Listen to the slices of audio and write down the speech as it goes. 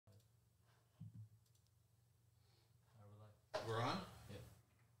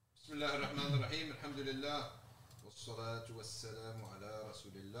الرحيم الحمد لله والصلاة والسلام على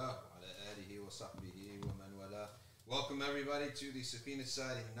رسول الله وعلى آله وصحبه ومن والاه. Welcome everybody to the Safina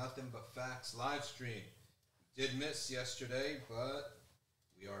Society Nothing But Facts live stream. Did miss yesterday, but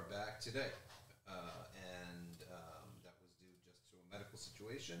we are back today. And that was due just to a medical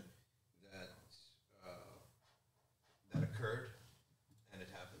situation that occurred, and it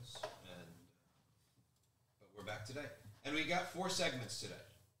happens. But we're back today. And we got 4 segments today.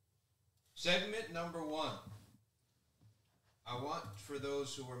 Segment number 1. I want for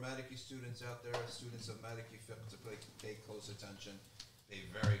those who are Maliki students out there, students of Maliki fiqh, to pay close attention, pay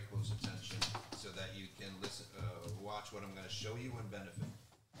very close attention, so that you can listen, watch what I'm going to show you and benefit.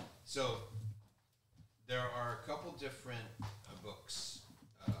 So, there are a couple different books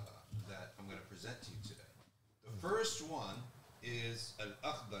that I'm going to present to you today. The first one is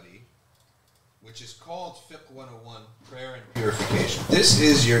Al-Akhdari, which is called Fiqh 101, Prayer and Purification. This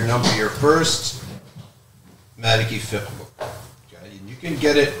is your first Maliki fiqh book. Okay, and you can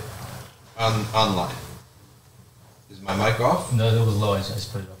get it online. Is my mic off? No, it was low. I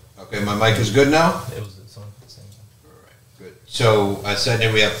just put it up. Okay, my mic is good now? It was it's on the same time. All right, good. So I said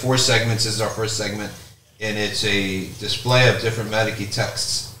that we have 4 segments. This is our first segment, and it's a display of different Maliki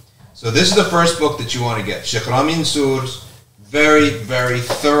texts. So this is the first book that you want to get. Sheikh Ramin Sur's very, very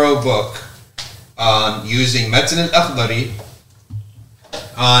thorough book on using Matan al-Akhdari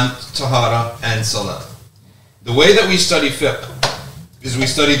on Tahara and Salah. The way that we study fiqh is we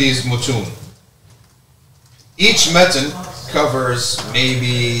study these mutun. Each matan covers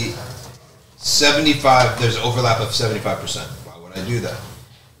maybe 75, there's overlap of 75%. Why would I do that?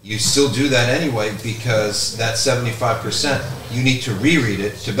 You still do that anyway because that 75%, you need to reread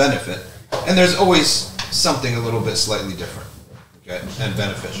it to benefit. And there's always something a little bit slightly different, okay, and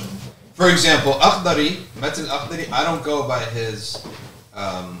beneficial. For example, Akhdari, Matan Akhdari, I don't go by his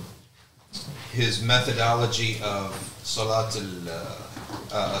methodology of Salat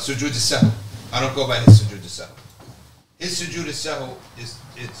Sujood al-Sahu. I don't go by his Sujood al-Sahu. His Sujood al-Sahu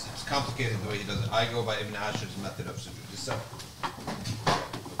it's complicated the way he does it. I go by Ibn Ashir's method of Sujood al-Sahu.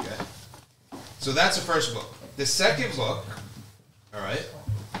 Okay? So that's the first book. The second book, all right,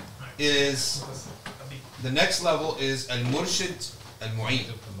 is the next level is Al-Murshid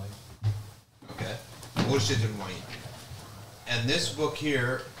Al-Mu'in. Okay? Murshid Al-Mu'in. And this book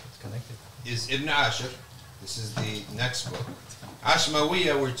here is Ibn Ashir. This is the next book.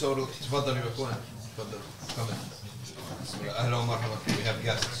 Ashmawiya, we're totally... Tafadhal ya Ikhwan. Tafadhal. Come in. Hello, marhaba. We have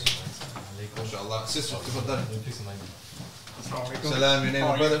guests. MashaAllah. Sister, tafadhal. Salam, your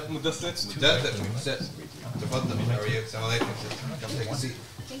name, brother? Mudaththir. Sit. Tafadhal. How are you? Assalamu alaikum. Come take a seat.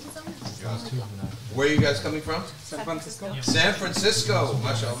 Thank you so much. Where are you guys coming from? San Francisco. San Francisco.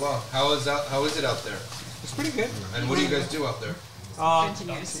 MashaAllah. How is it out there? It's pretty good. And what do you guys do out there?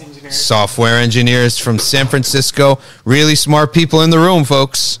 Engineers. Software engineers from San Francisco. Really smart people in the room,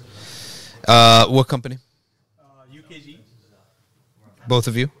 folks. What company? UKG. Both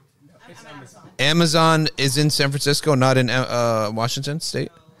of you? It's Amazon. Amazon is in San Francisco, not in Washington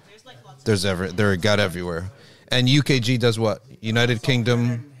State? They're got everywhere. And UKG does what? United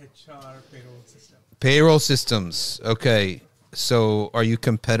Kingdom? HR payroll system. Payroll systems. Okay. So are you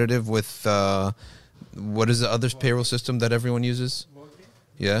competitive with, what is the other payroll system that everyone uses? Workday.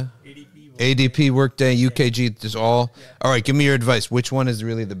 Yeah? ADP. ADP, Workday, UKG, is all. All right, give me your advice. Which one is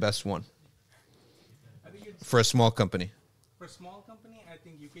really the best one I think it's, for a small company? for a small company, I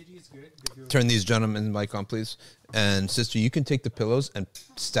think UKG is good. Turn these gentlemen's mic on, please. And sister, you can take the pillows and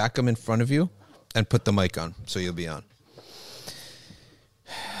stack them in front of you and put the mic on, so you'll be on.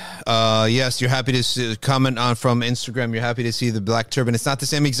 Yes, you're happy to comment on from Instagram. You're happy to see the black turban. It's not the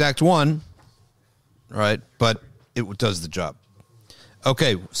same exact one, right? But it does the job.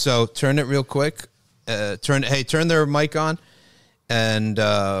 Okay, so turn it real quick. Turn their mic on, and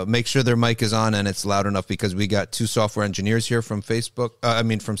make sure their mic is on and it's loud enough because we got 2 software engineers here from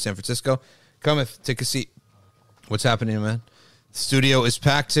from San Francisco. Come, take a seat. What's happening, man? The studio is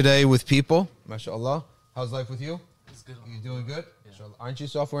packed today with people. MashaAllah. How's life with you? It's good. You doing good? Yeah. Aren't you a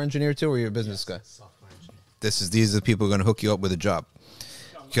software engineer too, or you're a business guy? Software engineer. These are the people who are going to hook you up with a job.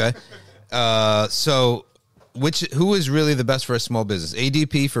 Okay. So who is really the best for a small business?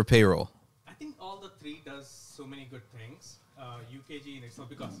 ADP for payroll. I think all the 3 does so many good things. UKG in itself,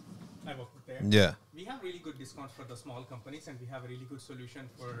 because I work there. Yeah. We have really good discounts for the small companies, and we have a really good solution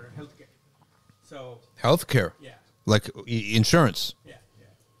for healthcare. So Healthcare. yeah, Like insurance. yeah.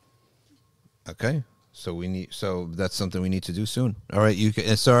 Okay. So that's something we need to do soon. All right.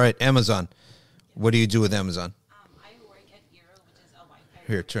 It's all right. Amazon. What do you do with Amazon? I work at Eero, which is a Wi-Fi.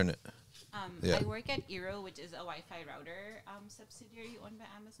 Here, turn it. Yeah. I work at Eero, which is a Wi-Fi router subsidiary owned by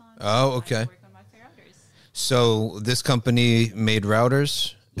Amazon. Oh, okay. I work on Wi-Fi routers. So this company made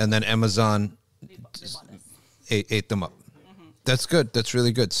routers, and then Amazon They bought us. ate them up. That's good. That's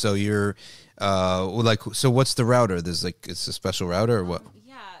really good. So you're, so what's the router? There's it's a special router or what?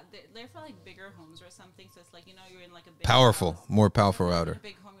 Yeah, they're for like bigger homes or something. So it's like, you're in like a big Powerful, house. more powerful In a router.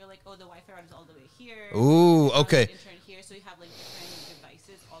 big home, you're like, oh, the Wi-Fi router's all the way here. Ooh, There's okay. Internet here, so you have like different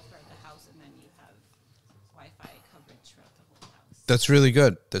devices all throughout the house, and then you have Wi-Fi coverage throughout the whole house. That's really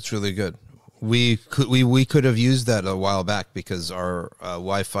good. That's really good. We could have used that a while back because our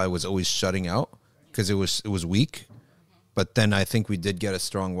Wi-Fi was always shutting out because it was weak. But then I think we did get a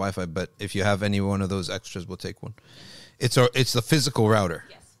strong Wi-Fi. But if you have any one of those extras, we'll take one. It's the physical router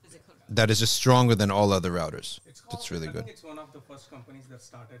Yes, physical router. that is just stronger than all other routers. It's called, That's really I good. think it's one of the first companies that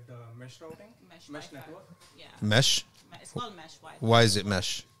started the mesh routing, mesh Wi-Fi. network. Yeah. Mesh. It's called mesh Wi-Fi. Why is it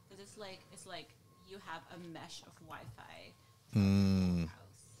mesh? Because it's like you have a mesh of Wi-Fi. House.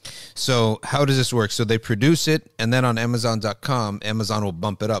 So how does this work? So they produce it, and then on Amazon.com, Amazon will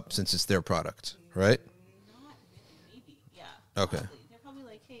bump it up since it's their product, right? Not really, maybe. Yeah. Okay. Probably. They're probably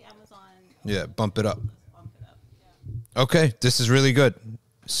like, hey, Amazon. Yeah, bump it up. Bump it up. Yeah. Okay, this is really good.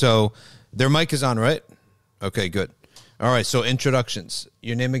 So their mic is on, right? Okay, good. All right, so introductions.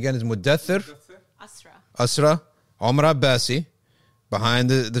 Your name again is Mudathir That's it. Asra. Asra, Omar Abbasi, behind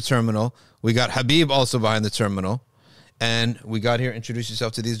the terminal. We got Habib also behind the terminal. And we got here, introduce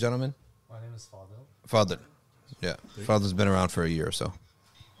yourself to these gentlemen. My name is Fadil. Fadil. Yeah, Fadil's been around for a year or so.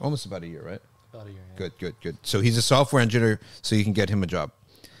 Almost about a year, right? About a year. Yeah. Good. So he's a software engineer, so you can get him a job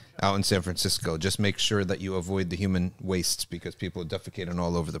out in San Francisco. Just make sure that you avoid the human wastes because people are defecating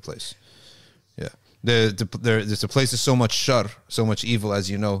all over the place. Yeah. There's a place of so much shar, so much evil,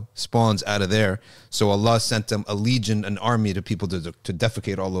 as you know, spawns out of there. So Allah sent them a legion, an army to people to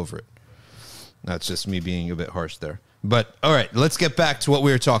defecate all over it. That's just me being a bit harsh there. But, all right, let's get back to what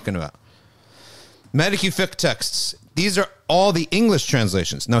we were talking about. Maliki fiqh texts. These are all the English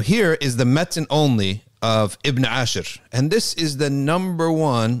translations. Now, here is the Metin only of Ibn Ashir. And this is the number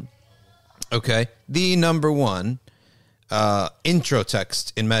one, the number one intro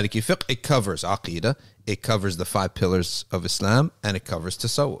text in Maliki fiqh. It covers Aqidah, it covers the 5 pillars of Islam, and it covers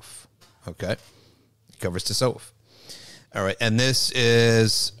Tasawwuf. Okay? It covers Tasawwuf. All right, and this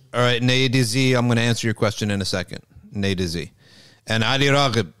is, all right, Naydizi, I'm going to answer your question in a second. Naydizi. And Ali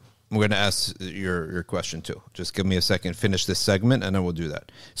Raghib, I'm going to ask your question too. Just give me a second, finish this segment, and then we'll do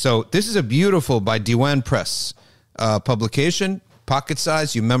that. So this is a beautiful, by Diwan Press, publication, pocket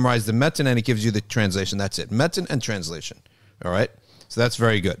size. You memorize the metin, and it gives you the translation. That's it. Metin and translation. All right? So that's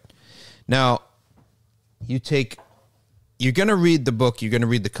very good. Now, you're going to read the book. You're going to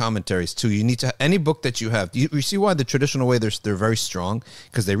read the commentaries too. You need to, any book that you have. You see why the traditional way they're very strong?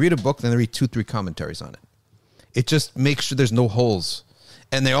 Because they read a book, then they read 2-3 commentaries on it. It just makes sure there's no holes.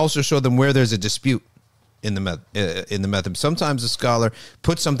 And they also show them where there's a dispute in the method. Sometimes a scholar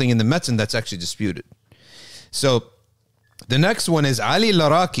puts something in the metin that's actually disputed. So the next one is Ali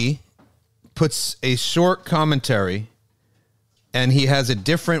Laraki puts a short commentary, and he has a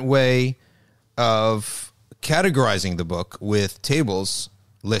different way of categorizing the book with tables,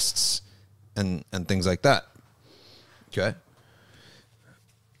 lists, and things like that. Okay.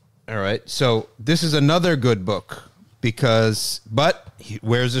 All right. So this is another good book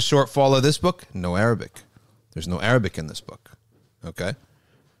where's the shortfall of this book? No Arabic. There's no Arabic in this book. Okay.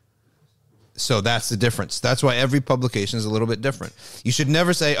 So that's the difference. That's why every publication is a little bit different. You should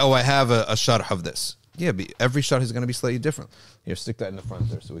never say, oh, I have a sharh of this. Yeah, but every sharh is going to be slightly different. Here, stick that in the front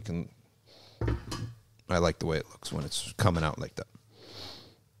there so we can... I like the way it looks when it's coming out like that.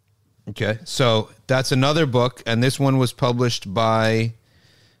 Okay, so that's another book, and this one was published by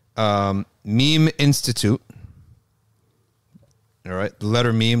Meme Institute. All right, the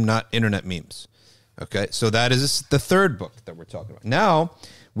letter meme, not internet memes. Okay, so that is the third book that we're talking about. Now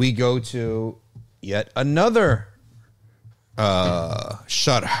we go to yet another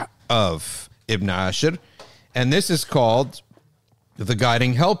sharh of Ibn Ashir, and this is called The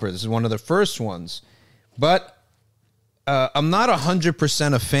Guiding Helper. This is one of the first ones. But I'm not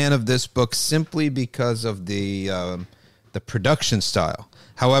 100% a fan of this book simply because of the production style.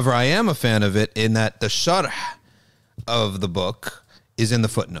 However, I am a fan of it in that the sharh of the book is in the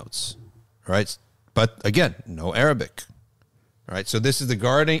footnotes. Right? But again, no Arabic. All right, so this is the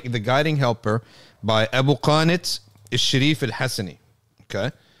Guiding Helper by Abu Qanit al-Sharif al-Hassani.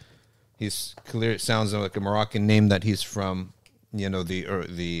 Okay? He's clear. It sounds like a Moroccan name that he's from,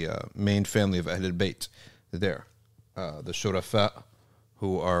 the main family of Ahl al-Bayt. There, the Shurafa,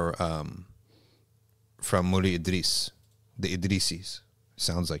 who are from Muli Idris, the Idrisis.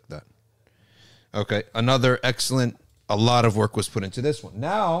 Sounds like that. Okay, another excellent, a lot of work was put into this one.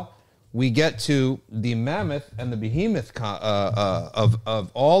 Now we get to the mammoth and the behemoth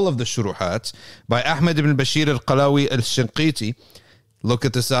of all of the shuruhat by Ahmed ibn Bashir al-Qalawi al-Shinqiti. Look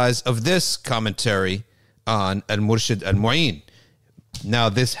at the size of this commentary on Al-Murshid al-Mu'in. Now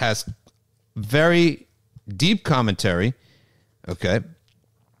this has very deep commentary, okay?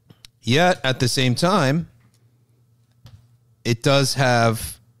 Yet at the same time, it does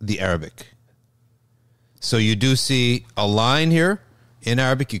have the Arabic. So you do see a line here in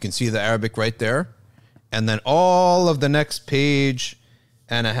Arabic. You can see the Arabic right there. And then all of the next page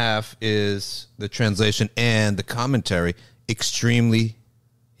and a half is the translation and the commentary. Extremely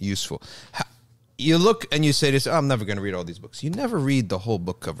useful. You look and you say to yourself, I'm never going to read all these books. You never read the whole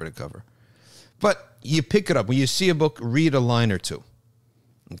book cover to cover. But you pick it up. When you see a book, read a line or two.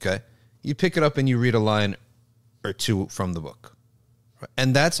 Okay? You pick it up and you read a line or two from the book.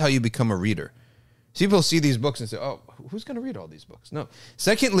 And that's how you become a reader. People see these books and say, oh, who's going to read all these books? No.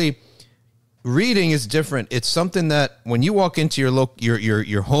 Secondly, reading is different. It's something that when you walk into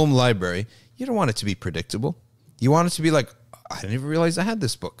your home library, you don't want it to be predictable. You want it to be like, I didn't even realize I had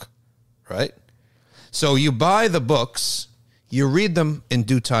this book, right? So you buy the books, you read them in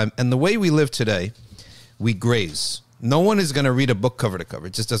due time, and the way we live today, we graze. No one is going to read a book cover to cover.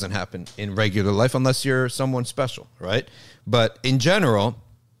 It just doesn't happen in regular life unless you're someone special, right? But in general,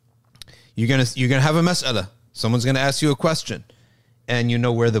 you're gonna have a mas'ala. Someone's gonna ask you a question, and you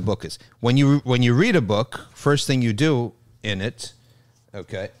know where the book is. When you read a book, first thing you do in it,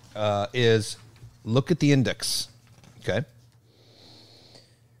 okay, is look at the index. Okay,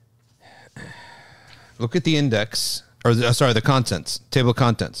 look at the index, or sorry, the contents, table of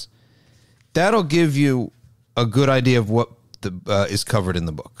contents. That'll give you a good idea of what is covered in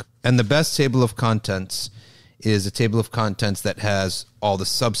the book. And the best table of contents is a table of contents that has all the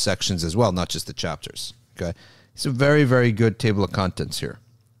subsections as well, not just the chapters. Okay, it's a very, very good table of contents here.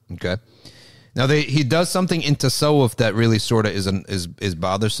 Okay, now he does something in tasawwuf that really sort of is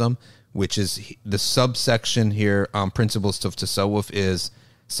bothersome, which is the subsection here on principles of tasawwuf is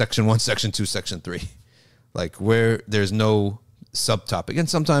section 1, section 2, section 3, like where there's no subtopic, and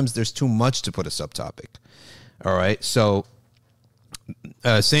sometimes there's too much to put a subtopic. All right, so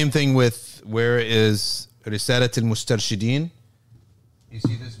same thing with where is Risalat al-Mustarshidin. You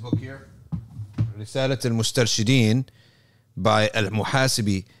see this book here? Risalat al-Mustarshidin by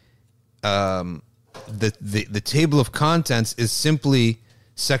Al-Muhasibi. The table of contents is simply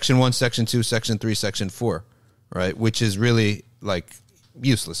section 1, section 2, section 3, section 4, right? Which is really like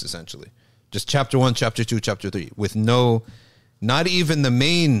useless, essentially. Just chapter 1, chapter 2, chapter 3, with not even the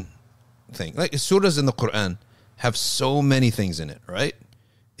main thing. Like surahs in the Quran have so many things in it, right?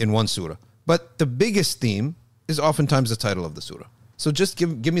 In one surah. But the biggest theme is oftentimes the title of the surah. So just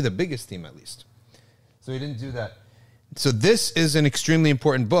give me the biggest theme at least. So he didn't do that. So this is an extremely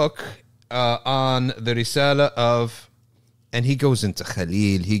important book on the Risala of, and he goes into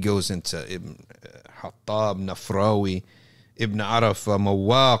Khalil, he goes into Ibn Hattab, Nafrawi, Ibn Araf,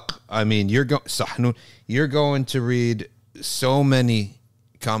 Mawaq. I mean, you're going to read so many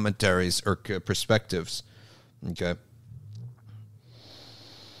commentaries or perspectives. Okay.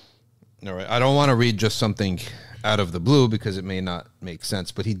 All right. I don't want to read just something out of the blue because it may not make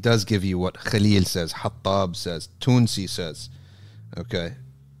sense, but he does give you what Khalil says, Hattab says, Tunsi says. Okay.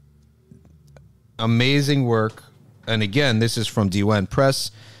 Amazing work. And again, this is from Diwan Press.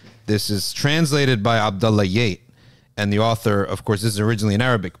 This is translated by Abdullah Yate. And the author, of course, this is originally an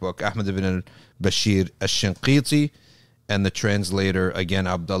Arabic book, Ahmed ibn Bashir al-Shinqiti. And the translator, again,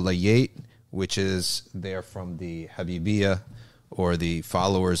 Abdullah Yate, which is there from the Habibiyah or the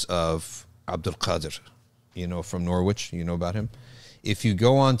followers of Abdul Qadir, from Norwich. You know about him. If you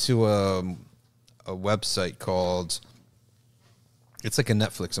go onto a website called, it's like a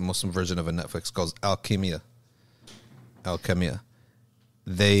Netflix, a Muslim version of a Netflix called Alchemia.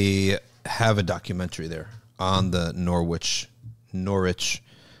 They have a documentary there on the Norwich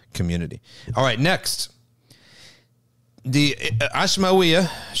community. All right, next. The Ashmawiyah,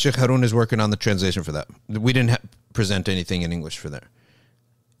 Sheikh Harun is working on the translation for that. We didn't present anything in English for that.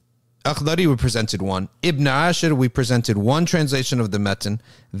 Akhdari, we presented one. Ibn Ashir, we presented one translation of the Metan,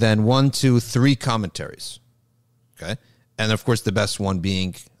 then 1, 2, 3 commentaries. Okay? And of course, the best one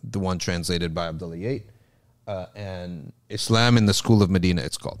being the one translated by Abdullah Yate. And Islam in the School of Medina,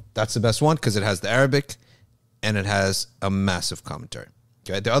 it's called. That's the best one because it has the Arabic and it has a massive commentary.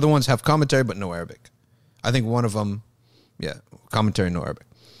 Okay? The other ones have commentary but no Arabic. I think one of them, commentary, no Arabic.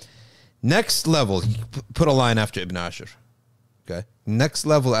 Next level, put a line after Ibn Ashir. Okay. Next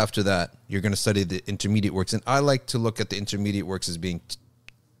level after that, you're going to study the intermediate works. And I like to look at the intermediate works as being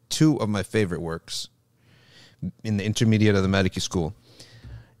two of my favorite works in the intermediate of the Maliki school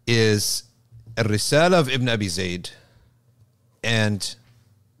is Al-Risala of Ibn Abi Zayd and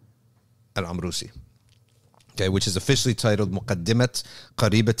Al-Amrusi. Okay, which is officially titled مقدمة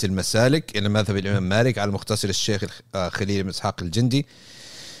قريبة المسالك إلى مذهب الإمام مالك على مختصر الشيخ خليل بن إسحاق الجندي.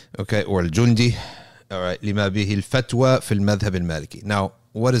 Okay, or الجندي. All right, لما به الفتوى في المذهب المالكي. Now,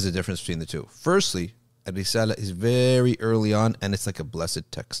 what is the difference between the two? Firstly, Al-Risala is very early on, and it's like a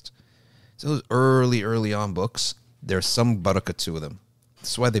blessed text. So those early on books, there's some barakah to them.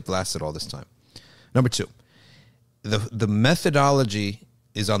 That's why they've lasted all this time. Number two, the methodology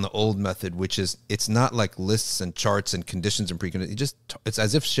is on the old method, which is it's not like lists and charts and conditions and preconditions. It's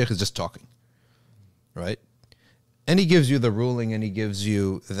as if Sheikh is just talking, right? And he gives you the ruling, and he gives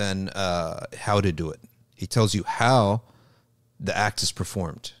you then how to do it. He tells you how the act is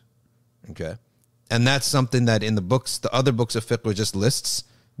performed, okay? And that's something that in the books, the other books of fiqh were just lists.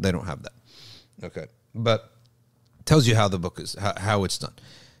 They don't have that, okay? But tells you how the book is, how it's done.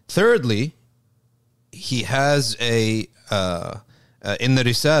 Thirdly, he has a in the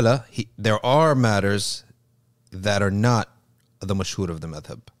Risala, there are matters that are not the mashhur of the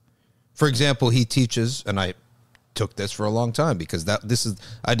madhab. For example, he teaches, and I took this for a long time because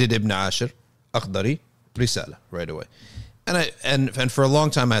I did Ibn Ashir, Akhdari, Risala right away, and for a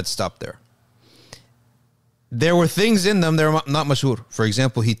long time I had stopped there. There were things in them that are not mashhur. For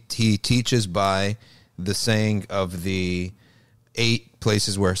example, he teaches by the saying of the 8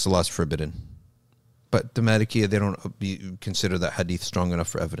 places where salah is forbidden. But the Malikiya, they don't consider that hadith strong enough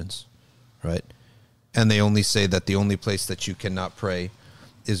for evidence, right? And they only say that the only place that you cannot pray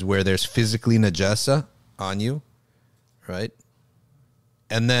is where there's physically najasa on you, right?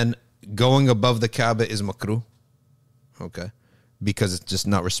 And then going above the Kaaba is makruh, okay? Because it's just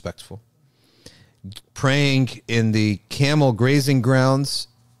not respectful. Praying in the camel grazing grounds,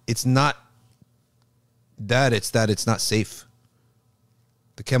 it's not that, it's not safe.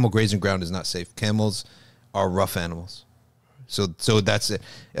 The camel grazing ground is not safe. Camels are rough animals. So that's it.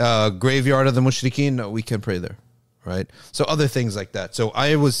 Graveyard of the mushrikeen, no, we can pray there, right? So other things like that. So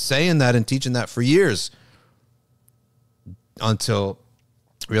I was saying that and teaching that for years until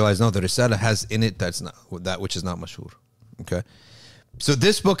I realized, no, the Risala has in it that which is not mashhur, okay? So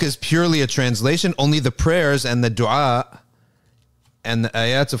this book is purely a translation. Only the prayers and the dua and the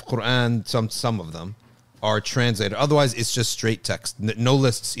ayats of Quran, some of them, are translated. Otherwise, it's just straight text. No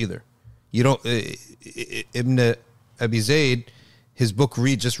lists either. You don't. Ibn Abi Zayd, his book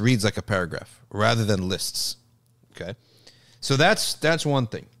just reads like a paragraph rather than lists. Okay, so that's one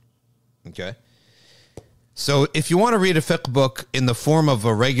thing. Okay, so if you want to read a fiqh book in the form of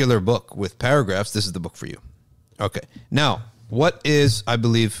a regular book with paragraphs, this is the book for you. Okay, now what is, I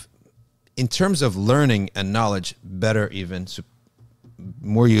believe, in terms of learning and knowledge, better even,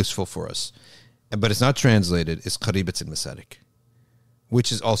 more useful for us, but it's not translated, is Qaribat al-Masalik,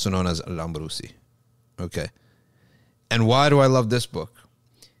 which is also known as Al-Amrusi. Okay. And why do I love this book?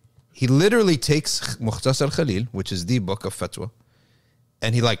 He literally takes Mukhtasar Khalil, which is the book of fatwa,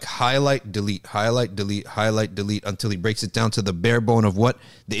 and he highlight, delete until he breaks it down to the bare bone of what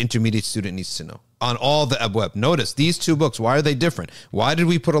the intermediate student needs to know on all the abwab. Notice these two books, why are they different? Why did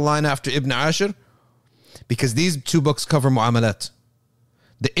we put a line after Ibn Ashir? Because these two books cover mu'amalat.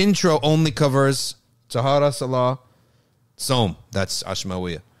 The intro only covers Tahara, Salah, Som. That's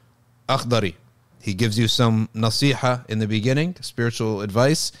Ashmawiyah. Akhdari. He gives you some nasiha in the beginning, spiritual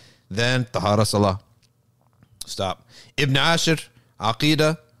advice. Then Tahara, Salah. Stop. Ibn Ashir,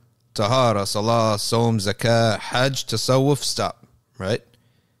 Aqidah, Tahara, Salah, Som, Zakah, Hajj, Tasawwuf. Stop. Right?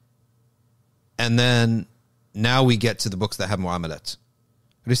 And then now we get to the books that have mu'amalat.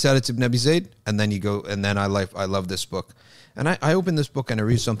 Risalat ibn Abi Zayd, and then you go, and then I love this book. And I open this book and I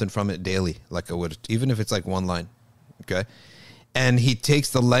read something from it daily, like I would, even if it's like one line, okay? And he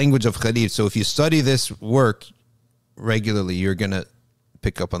takes the language of Khalil. So if you study this work regularly, you're going to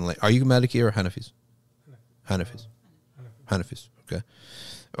pick up on, are you Maliki or Hanafis? Hanafis, okay.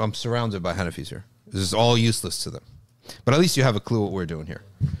 I'm surrounded by Hanafis here. This is all useless to them. But at least you have a clue what we're doing here,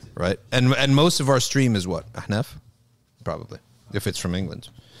 right? And most of our stream is what? Ahnaf? Probably, if it's from England.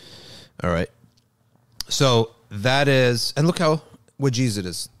 All right. So that is, and look how wajiz it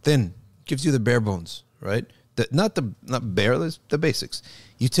is. Thin. Gives you the bare bones, right? Not the basics.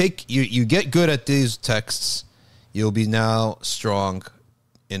 You get good at these texts, you'll be now strong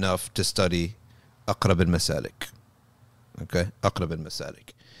enough to study Aqrab al-Masalik. Okay? Aqrab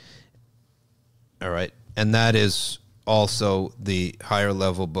al-Masalik. All right. And that is also the higher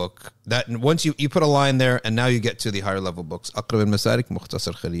level book. That once you put a line there, and now you get to the higher level books. Aqrab al-Masalik,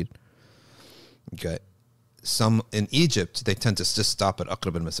 Mukhtasar Khalil. Okay. some in Egypt, they tend to just stop at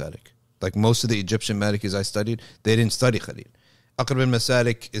Aqrab al-Masalik. Like most of the Egyptian Malikis I studied, they didn't study Khalil. Aqrab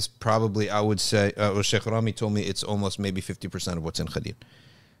al-Masalik is probably, I would say, Sheikh Rami told me it's almost maybe 50% of what's in Khalil,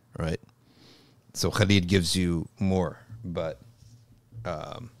 right? So Khalil gives you more, but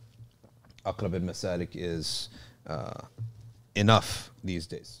Aqrab al-Masalik is enough these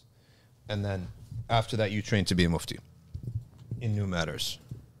days. And then after that, you train to be a mufti in new matters.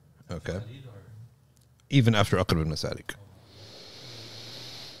 Okay? Even after Aqrab al-Masalik.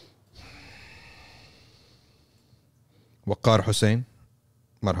 Waqar Hussein,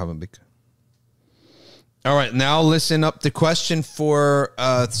 marhaban bik. All right, now listen up. The question for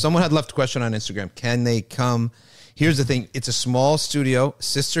someone had left a question on Instagram. Can they come? Here's the thing. It's a small studio.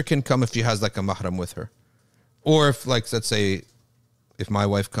 Sister can come if she has like a mahram with her. Or if, like, let's say, if my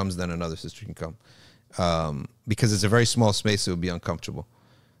wife comes, then another sister can come. Because it's a very small space, it would be uncomfortable.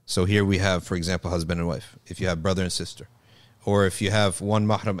 So here we have, for example, husband and wife. If you have brother and sister. Or if you have one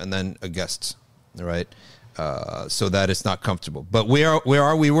mahram and then a guest. All right? So that it's not comfortable. But where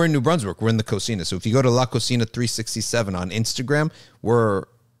are we? We're in New Brunswick. We're in the Cocina. So if you go to La Cocina 367 on Instagram, we're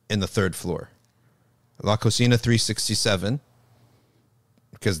in the 3rd floor. La Cocina 367,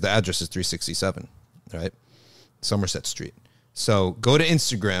 because the address is 367, right? Somerset Street. So go to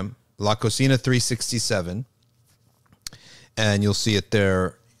Instagram, La Cocina 367, and you'll see it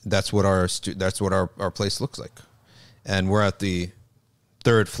there. That's what our place looks like. And we're at the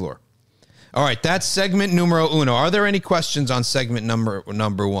 3rd floor. All right, that's segment numero uno. Are there any questions on segment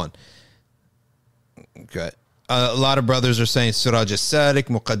number one? Okay. A lot of brothers are saying Siraj al-Salik,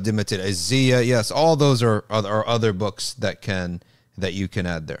 Muqaddimat al-Izziyya. Yes, all those are other books that you can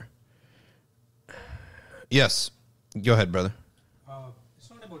add there. Yes. Go ahead, brother. It's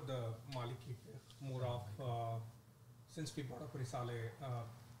not about the Maliki fiqh, more of, since we brought up Risale,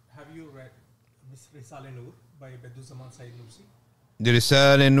 have you read Risale Nur by Bediüzzaman Sayyid Nursi? The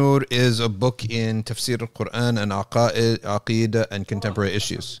Risale Nur is a book in Tafsir al-Quran and Aqeedah and contemporary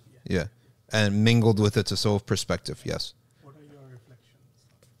issues. Yeah. And mingled with it a soul perspective, yes. What are your reflections?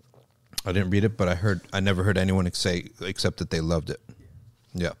 I didn't read it, but I never heard anyone say except that they loved it.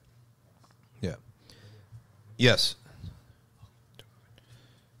 Yeah. Yeah. Yes.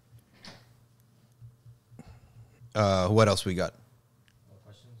 What else we got?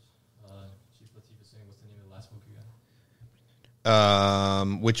 Questions? Chief Latif is saying, what's the name of the last book you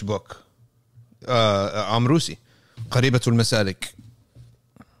got? Which book? Amrusi. قريبة المسالك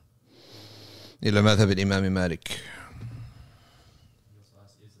إلى مذهب الإمام مالك. He also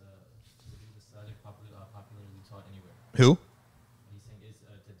asked, is Tadrib al-Salik popularly taught anywhere? Who? He's saying, is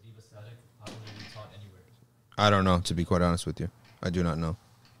Tadrib al-Salik popularly taught anywhere? I don't know, to be quite honest with you. I do not know.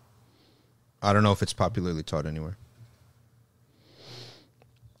 I don't know if it's popularly taught anywhere.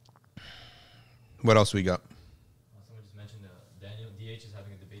 What else we got? Someone just mentioned Daniel DH is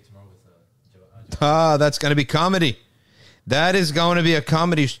having a debate tomorrow with That's going to be comedy. That is going to be a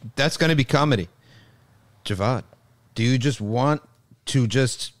comedy. That's going to be comedy. Javad, do you just want to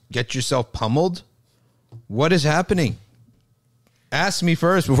just get yourself pummeled? What is happening? Ask me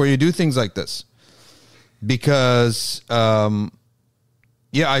first before you do things like this. Because, I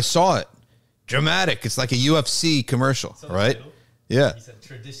saw it. Dramatic. It's like a UFC commercial, right? Yeah. He said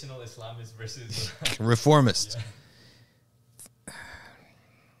traditional Islamists versus reformist. Yeah.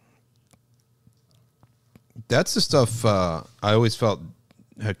 That's the stuff I always felt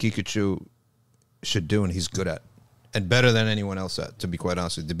Hakikachu should do, and he's good at, and better than anyone else at, to be quite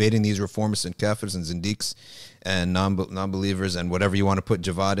honest with you. Debating these reformists and kafirs and zindiqs and non-believers and whatever you want to put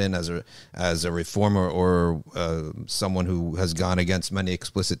Javad in as a reformer or someone who has gone against many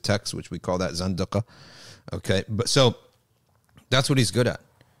explicit texts, which we call that zandaqa. Okay, but so that's what he's good at.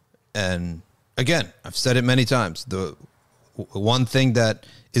 And again, I've said it many times. The one thing that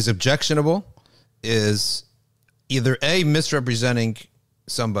is objectionable is either A, misrepresenting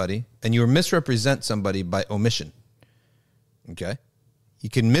somebody, and you misrepresent somebody by omission. Okay? You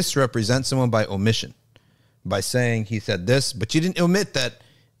can misrepresent someone by omission, by saying he said this, but you didn't omit that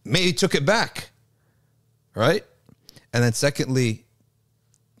maybe he took it back. Right? And then secondly,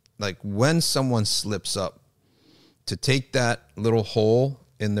 like when someone slips up, to take that little hole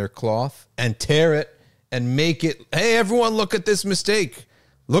in their cloth and tear it and make it, hey, everyone, look at this mistake.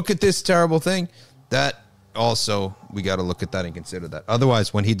 Look at this terrible thing. That also, we got to look at that and consider that.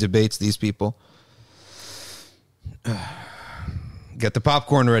 Otherwise, when he debates these people, get the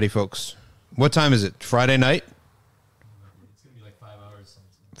popcorn ready, folks. What time is it? Friday night? It's going to be like 5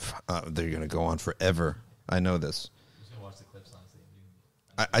 hours. They're going to go on forever. I know this. I'm just going to watch the clips, honestly.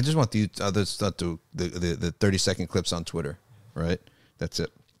 I just want the other stuff to the 30-second clips on Twitter, right? That's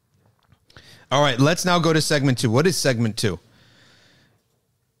it. All right, let's now go to segment 2. What is segment 2?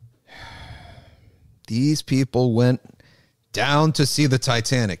 These people went down to see the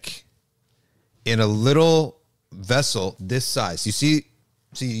Titanic in a little vessel this size. You see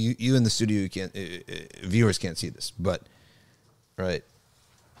you in the studio, you can't, viewers can't see this, but right,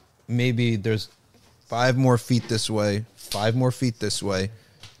 maybe there's 5 more feet this way, 5 more feet this way,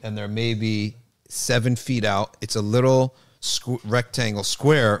 and there may be 7 feet out. It's a little rectangle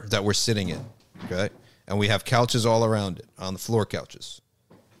square that we're sitting in, okay? And we have couches all around it, on the floor couches.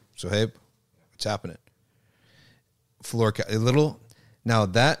 So, hey, what's happening? A little. Now,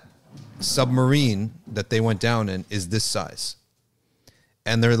 that submarine that they went down in is this size.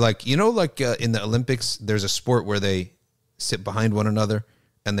 And they're like, in the Olympics, there's a sport where they sit behind one another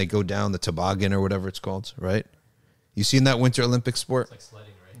and they go down the toboggan or whatever it's called, right? You seen that Winter Olympic sport? It's like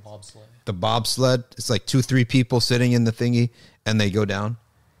sledding, right? Bobsled. The bobsled. It's like 2-3 people sitting in the thingy and they go down.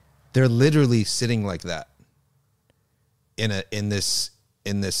 They're literally sitting like that in this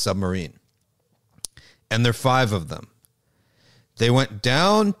submarine. And there are 5 of them. They went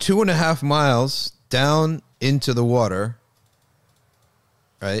down 2.5 miles down into the water,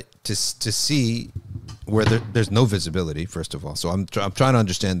 right, to see where there's no visibility, first of all. So I'm trying to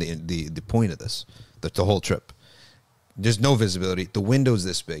understand the point of this, the whole trip. There's no visibility. The window's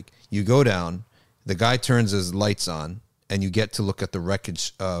this big. You go down, the guy turns his lights on, and you get to look at the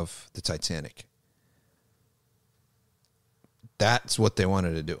wreckage of the Titanic. That's what they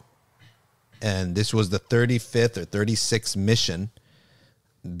wanted to do. And this was the 35th or 36th mission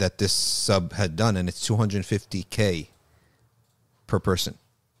that this sub had done, and it's $250K per person.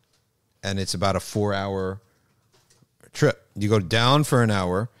 And it's about a 4-hour trip. You go down for an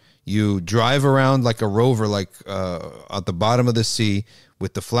hour. You drive around like a rover, at the bottom of the sea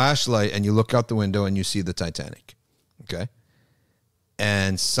with the flashlight, and you look out the window and you see the Titanic. Okay?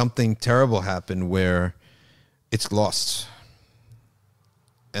 And something terrible happened where it's lost.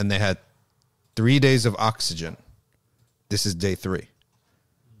 And they had 3 days of oxygen. This is day 3.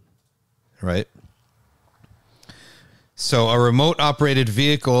 Right? So a remote-operated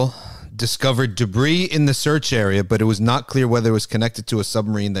vehicle discovered debris in the search area, but it was not clear whether it was connected to a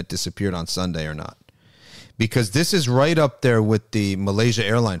submarine that disappeared on Sunday or not. Because this is right up there with the Malaysia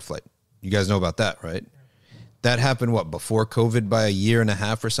airline flight. You guys know about that, right? That happened, before COVID, by 1.5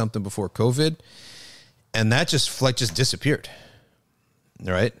 years or something before COVID? And that flight just disappeared.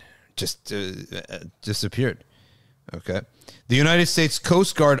 Right? Just disappeared. Okay. The United States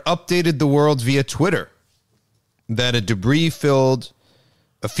Coast Guard updated the world via Twitter that a debris-filled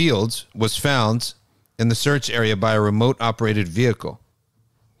field was found in the search area by a remote-operated vehicle.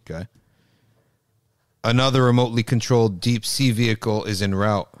 Okay. Another remotely controlled deep-sea vehicle is en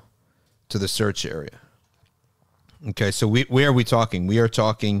route to the search area. Okay, so where are we talking? We are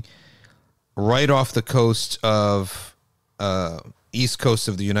talking right off the coast of east coast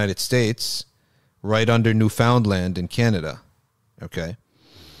of the United States, right under Newfoundland in Canada. Okay.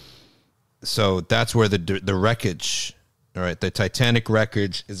 So that's where the wreckage, all right, the Titanic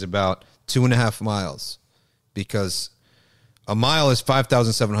wreckage is about 2.5 miles, because a mile is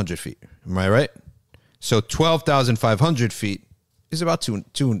 5,700 feet. Am I right? So 12,500 feet is about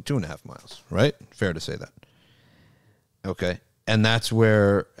 2.5 miles, right? Fair to say that. Okay. And that's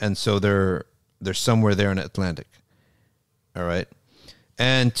where, and so they're somewhere there in the Atlantic. All right.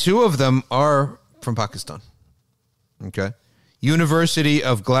 And 2 of them are from Pakistan. Okay. University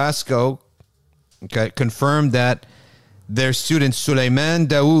of Glasgow, okay, confirmed that their student Sulaiman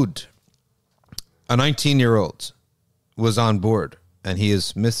Dawood, a 19-year-old, was on board, and he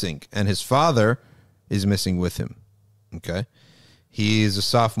is missing, and his father is missing with him. Okay. He is a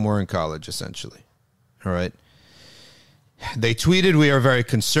sophomore in college, essentially. All right. They tweeted, "We are very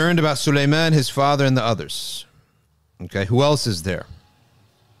concerned about Sulaiman, his father, and the others." Okay. Who else is there?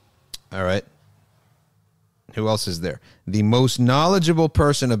 All right. Who else is there? The most knowledgeable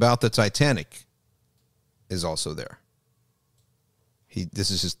person about the Titanic is also there.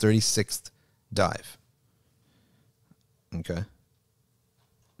 This is his 36th dive. Okay.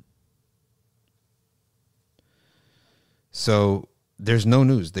 So there's no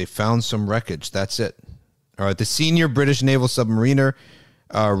news. They found some wreckage. That's it. All right. The senior British naval submariner,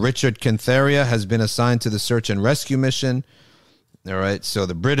 Richard Cantheria, has been assigned to the search and rescue mission. All right. So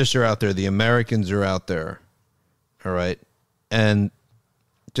the British are out there. The Americans are out there. All right. And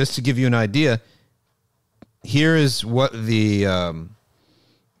just to give you an idea, here is what the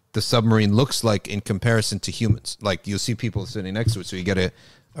submarine looks like in comparison to humans. Like, you'll see people sitting next to it, so you get a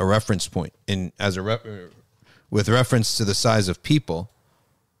reference point. With reference to the size of people,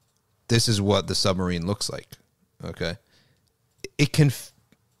 this is what the submarine looks like. Okay.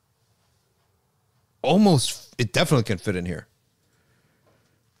 it definitely can fit in here.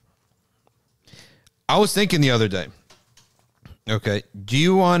 I was thinking the other day, okay, do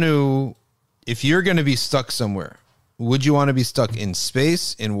you want to, if you're going to be stuck somewhere, would you want to be stuck in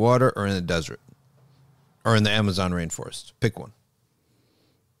space, in water, or in the desert? Or in the Amazon rainforest? Pick one.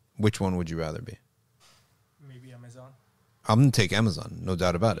 Which one would you rather be? Maybe Amazon. I'm going to take Amazon, no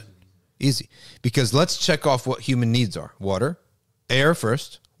doubt about it. Easy. Because let's check off what human needs are. Water, air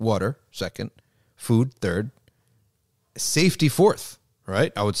first, water second, food third, safety fourth,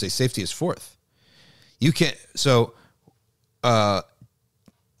 right? I would say safety is fourth. You can't, so down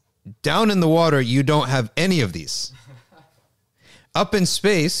in the water, you don't have any of these. Up in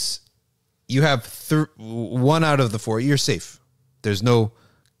space, you have one out of the four. You're safe. There's no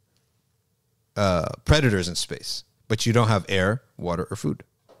predators in space, but you don't have air, water, or food,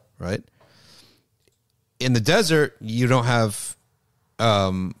 right? In the desert, you don't have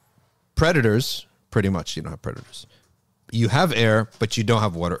predators. Pretty much, you don't have predators. You have air, but you don't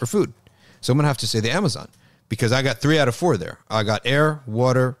have water or food. So I'm going to have to say the Amazon because I got 3 out of 4 there. I got air,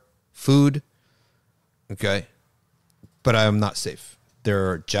 water, food, okay? But I am not safe. There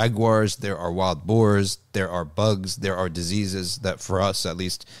are jaguars, there are wild boars, there are bugs, there are diseases that, for us at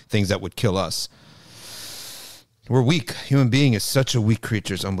least, things that would kill us. We're weak. Human being is such a weak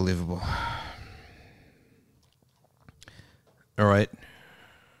creature. It's unbelievable. All right.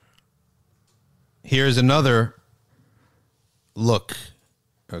 Here's another look,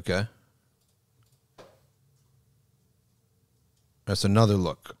 okay? That's another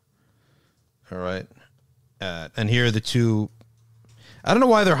look. All right. And here are the two. I don't know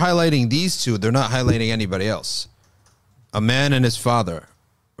why they're highlighting these two. They're not highlighting anybody else. A man and his father.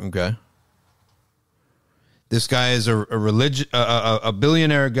 Okay. This guy is a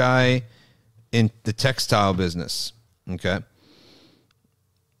billionaire guy in the textile business. Okay.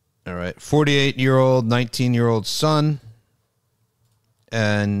 All right. 48-year-old, 19-year-old son.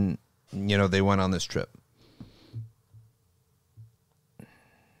 And, you know, they went on this trip.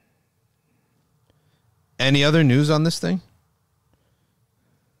 Any other news on this thing?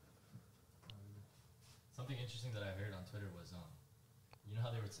 Something interesting that I heard on Twitter was, you know how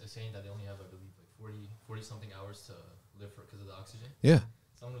they were saying that they only have, I believe, like 40 something hours to live for because of the oxygen? Yeah.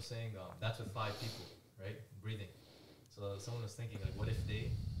 Someone was saying that's with 5 people, right? Breathing. So someone was thinking, like, what if they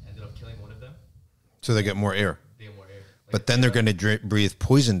ended up killing one of them? So they get more air. They get more air. Like, But then they're going to breathe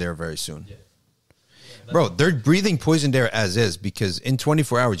poisoned air very soon. Yeah. Bro, they're breathing poisoned air as is because in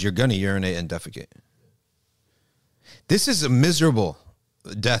 24 hours, you're going to urinate and defecate. This is a miserable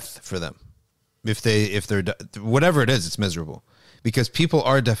death for them. If they're whatever it is, it's miserable because people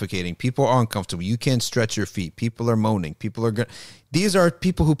are defecating. People are uncomfortable. You can't stretch your feet. People are moaning. These are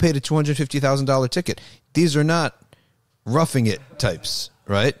people who paid a $250,000 ticket. These are not roughing it types,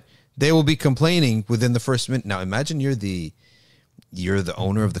 right? They will be complaining within the first minute. Now imagine you're the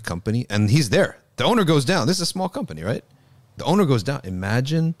owner of the company and he's there. The owner goes down. This is a small company, right? The owner goes down.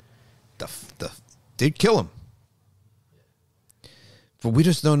 Imagine they'd kill him. But we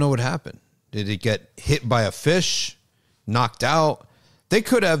just don't know what happened. Did it get hit by a fish, knocked out? It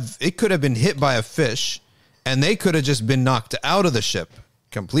could have been hit by a fish, and they could have just been knocked out of the ship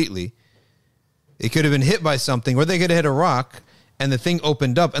completely. It could have been hit by something, or they could have hit a rock, and the thing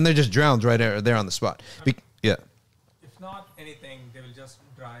opened up, and they just drowned right there on the spot. Yeah. If not anything, they will just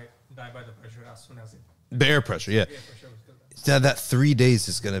die by the pressure as soon as it. The air pressure, yeah. Air pressure will kill them. That 3 days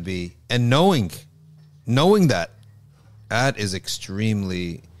is going to be, and knowing that is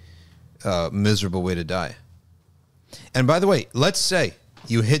extremely miserable way to die. And by the way, let's say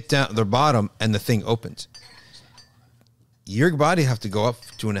you hit down the bottom and the thing opens. Your body have to go up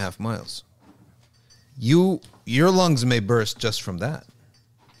 2.5 miles. Your lungs may burst just from that,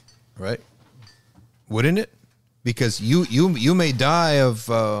 right? Wouldn't it? Because you may die of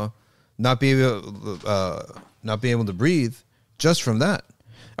not being able to breathe just from that.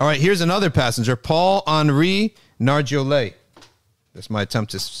 All right, here's another passenger, Paul Henri Nargiolet. That's my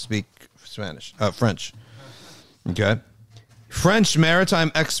attempt to speak French. Okay. French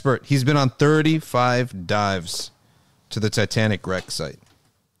maritime expert. He's been on 35 dives to the Titanic wreck site.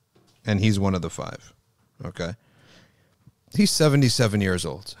 And he's one of the 5. Okay. He's 77 years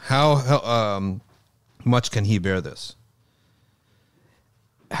old. How much can he bear this?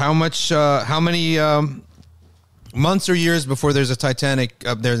 How many months or years before there's a Titanic,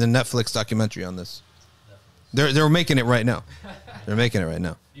 there's a Netflix documentary on this? They're making it right now. They're making it right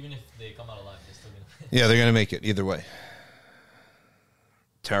now. Even if they come out alive, they're still going to... Yeah, they're going to make it either way.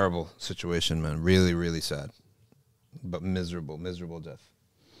 Terrible situation, man. Really, really sad. But miserable death.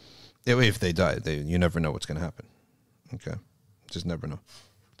 If they die, you never know what's going to happen. Okay? Just never know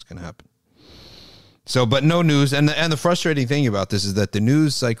what's going to happen. So, but no news. And the frustrating thing about this is that the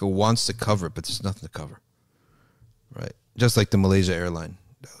news cycle wants to cover it, but there's nothing to cover. Right? Just like the Malaysia airline.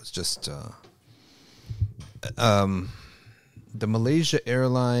 That was just the Malaysia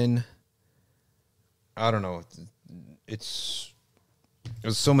airline. I don't know.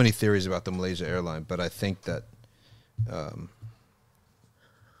 There's so many theories about the Malaysia airline, but I think that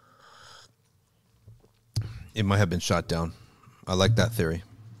it might have been shot down. I like that theory.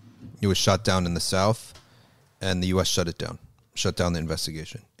 It was shot down in the south, and the U.S. shut down the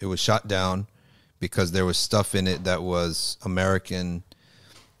investigation. It was shot down because there was stuff in it that was American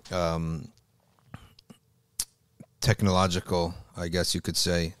technological, I guess you could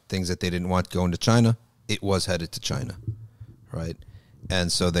say, things that they didn't want going to China. It was headed to China, right?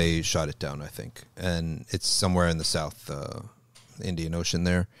 And so they shot it down, I think. And it's somewhere in the South Indian Ocean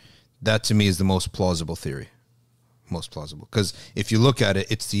there. That, to me, is the most plausible theory. Most plausible. Because if you look at it,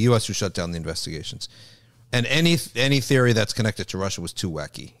 it's the U.S. who shut down the investigations. And any theory that's connected to Russia was too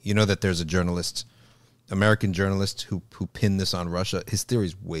wacky. You know that there's a journalist, American journalist, who pinned this on Russia. His theory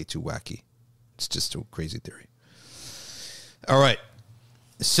is way too wacky. It's just a crazy theory. All right.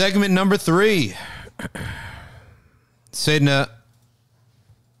 Segment number 3. Sayyidina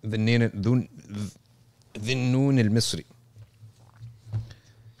Dhul Al-Misri.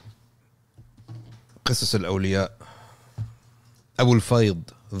 قصص الأولياء. أبو الفيض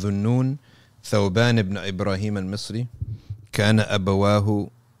ذو النون ثوبان بن إبراهيم المصري كان أبواه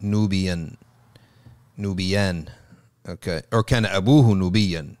نوبيان. Okay. Or كان أبوه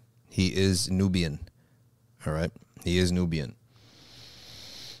نوبيا. He is Nubian. All right. He is Nubian.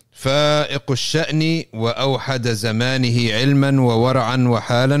 فائق الشأن وأوحد زمانه علما وورعا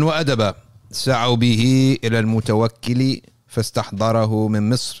وحالا وأدبا سعوا به إلى المتوكل فاستحضره من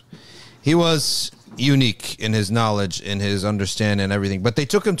مصر. He was unique in his knowledge, in his understanding and everything. But they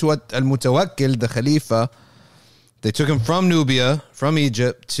took him to Al-Mutawakkil, the Khalifa. They took him from Nubia, from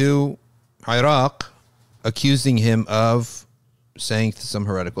Egypt, to Iraq, accusing him of saying some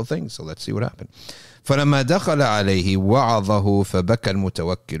heretical things. So let's see what happened. فلما دخل عليه وعظه فبكى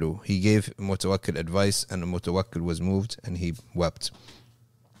المتوكل. He gave Mutawakkil advice, and the Mutawakkil was moved, and he wept.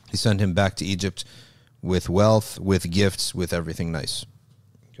 He sent him back to Egypt with wealth, with gifts, with everything nice.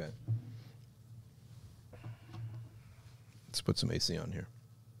 Okay. Let's put some AC on here.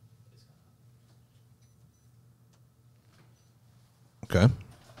 Okay.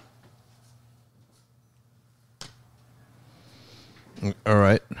 All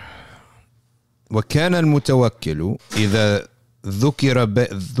right. وكان المتوكل إذا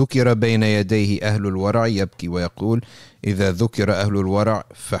ذكر بين يديه أهل الورع يبكي ويقول إذا ذكر أهل الورع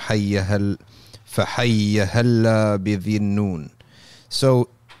فحي هلا بذي النون. So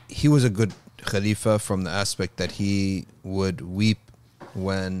he was a good Khalifa from the aspect that he would weep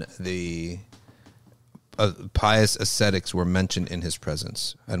when the pious ascetics were mentioned in his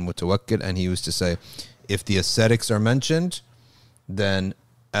presence. And Mutawakkil, and he used to say, if the ascetics are mentioned, then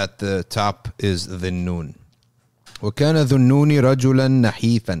at the top is the Nun. وكان ذو النون رجلا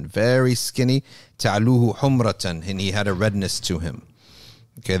نحيفا, very skinny, تعلوه حمرة, and he had a redness to him.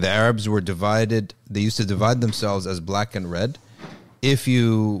 Okay, the Arabs were divided. They used to divide themselves as black and red.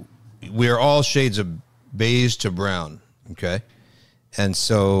 We are all shades of beige to brown. Okay, and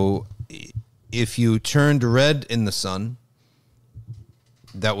so if you turned red in the sun,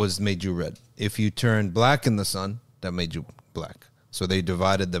 that made you red. If you turned black in the sun, that made you black. So they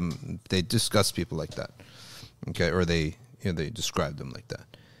divided them. They discussed people like that. Okay, or they described them like that.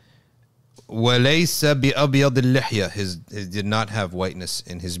 وَلَيْسَ بِأَبْيَضِ اللِّحْيَةِ. He did not have whiteness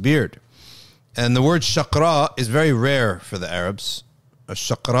in his beard. And the word shaqra is very rare for the Arabs. A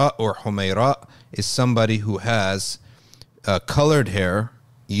shaqra or humayra is somebody who has colored hair,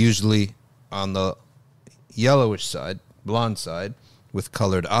 usually on the yellowish side, blonde side, with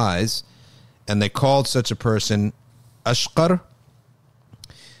colored eyes. And they called such a person ashqar.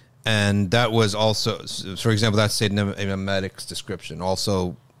 And that was also, for example, that's Sayyidina Imam Malik's description.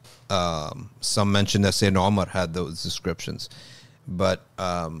 Also, some mention that Sayyidina Umar had those descriptions. But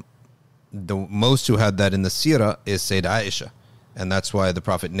the most who had that in the seerah is Sayyidah Aisha. And that's why the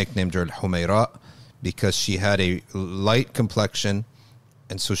Prophet nicknamed her Al-Humayra, because she had a light complexion,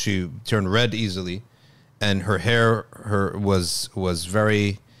 and so she turned red easily, and her hair was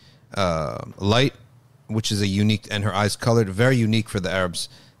very light, which is a unique, and her eyes colored, very unique for the Arabs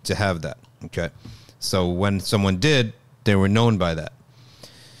to have that. Okay, so when someone did, they were known by that.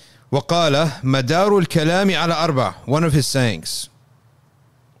 وقال مدار الكلام على أربع. One of his sayings,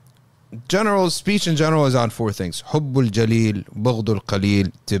 general speech in general, is on 4 things: حب الجليل, بغض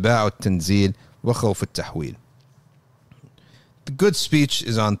القليل, اتباع التنزيل, وخوف التحويل. The good speech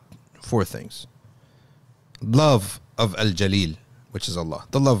is on 4 things: love of Al-Jalil, which is Allah,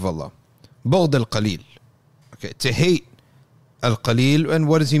 the love of Allah. Bughd al-Qalil. Okay, to hate Al-Qalil. And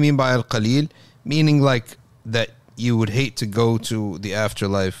what does he mean by Al-Qalil? Meaning like that you would hate to go to the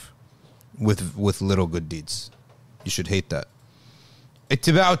afterlife with little good deeds. You should hate that.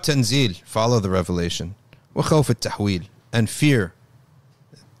 اتباع التنزيل, follow the revelation. وخوف التحويل, and fear.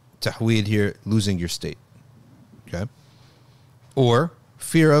 Tahweel here, losing your state. Okay? Or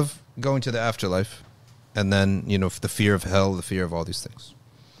fear of going to the afterlife. And then, the fear of hell, the fear of all these things.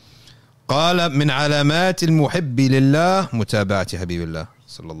 قال من علامات المحب لله متابعة حبيب الله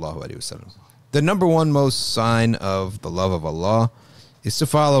صلى الله عليه وسلم. The number one most sign of the love of Allah is to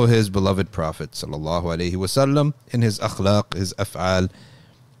follow his beloved Prophet صلى الله عليه وسلم in his akhlaq, his af'al,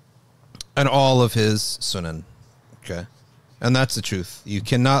 and all of his sunan. Okay? And that's the truth. You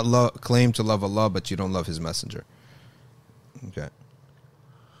cannot claim to love Allah, but you don't love his messenger. Okay?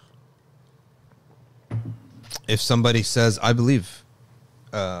 If somebody says, I believe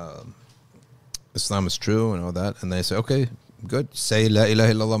Islam is true and all that, and they say, okay, good, say La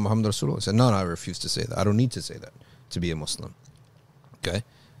ilaha illallah Muhammad Rasulullah. I said, no, I refuse to say that. I don't need to say that to be a Muslim. Okay?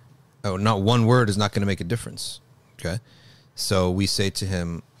 Oh, not one word is not going to make a difference. Okay? So we say to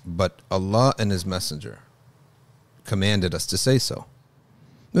him, but Allah and his messenger commanded us to say so.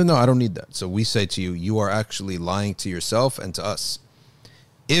 No, I don't need that. So we say to you, you are actually lying to yourself and to us.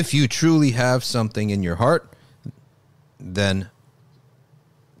 If you truly have something in your heart, then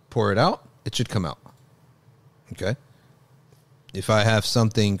pour it out. It should come out. Okay? If I have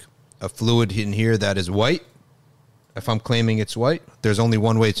something, a fluid in here that is white, if I'm claiming it's white, there's only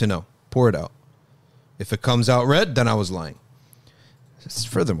one way to know. Pour it out. If it comes out red, then I was lying.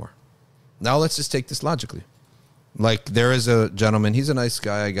 Furthermore, now let's just take this logically. Like there is a gentleman, he's a nice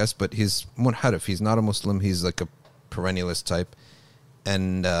guy, I guess, but he's munharif. He's not a Muslim. He's like a perennialist type.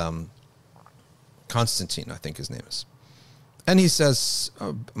 And Constantine, I think his name is. And he says,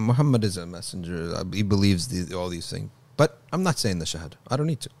 Muhammad is a messenger. He believes all these things. But I'm not saying the shahada. I don't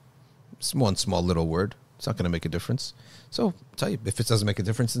need to. It's one small little word. It's not going to make a difference. So, tell you, if it doesn't make a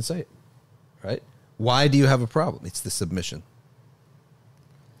difference, then say it. Right? Why do you have a problem? It's the submission.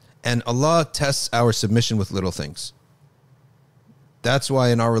 And Allah tests our submission with little things. That's why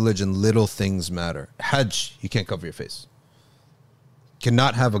in our religion, little things matter. Hajj, you can't cover your face.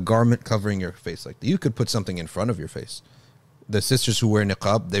 Cannot have a garment covering your face like that. You could put something in front of your face. The sisters who wear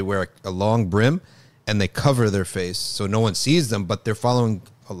niqab, they wear a long brim and they cover their face so no one sees them, but they're following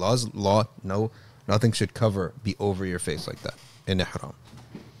Allah's law. No, nothing should be over your face like that in ihram.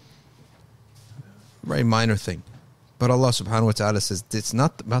 Very minor thing. But Allah subhanahu wa ta'ala says it's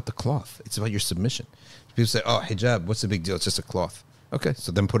not about the cloth. It's about your submission. People say, oh, hijab, what's the big deal? It's just a cloth. Okay,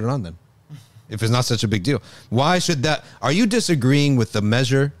 so then put it on then. If it's not such a big deal. Why should that? Are you disagreeing with the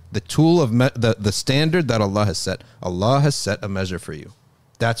measure, the tool of the standard that Allah has set? Allah has set a measure for you.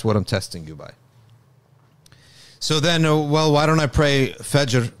 That's what I'm testing you by. So then, well, why don't I pray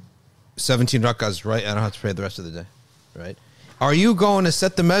Fajr 17 rakahs, right? I don't have to pray the rest of the day, right? Are you going to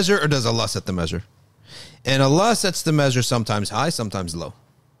set the measure or does Allah set the measure? And Allah sets the measure sometimes high, sometimes low,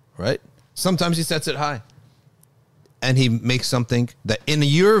 right? Sometimes he sets it high. And he makes something that in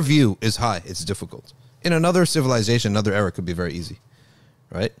your view is high. It's difficult. In another civilization, another era could be very easy,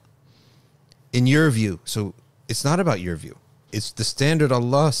 right? In your view. So it's not about your view. It's the standard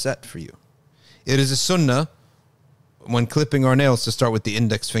Allah set for you. It is a sunnah when clipping our nails to start with the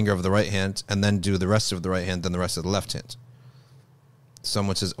index finger of the right hand and then do the rest of the right hand, then the rest of the left hand.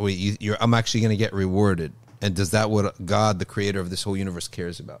 Someone says, wait, I'm actually going to get rewarded. And does that what God, the creator of this whole universe,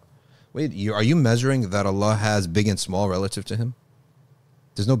 cares about? Wait, are you measuring that Allah has big and small relative to him?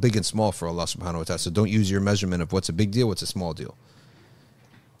 There's no big and small for Allah subhanahu wa ta'ala. So don't use your measurement of what's a big deal, what's a small deal.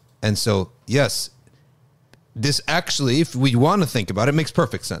 And so, yes, this actually, if we want to think about it, makes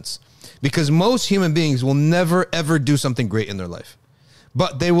perfect sense. Because most human beings will never, ever do something great in their life.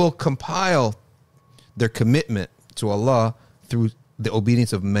 But they will compile their commitment to Allah through the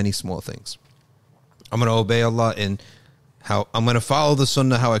obedience of many small things. I'm going to obey Allah in how I'm going to follow the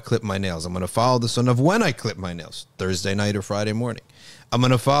sunnah how I clip my nails. I'm going to follow the sunnah of when I clip my nails, Thursday night or Friday morning. I'm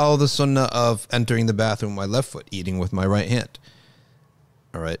going to follow the sunnah of entering the bathroom with my left foot, eating with my right hand.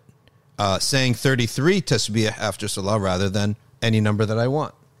 All right. Saying 33 tasbih after salah rather than any number that I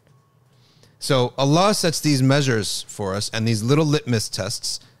want. So Allah sets these measures for us and these little litmus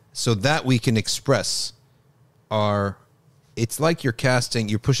tests so that we can express it's like you're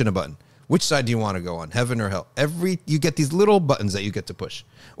pushing a button. Which side do you want to go on, heaven or hell? You get these little buttons that you get to push,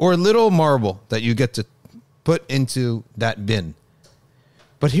 or a little marble that you get to put into that bin.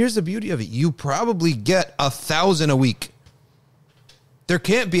 But here's the beauty of it. You probably get 1,000 a week. There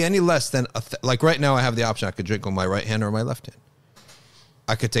can't be any less than, like right now I have the option. I could drink with my right hand or my left hand.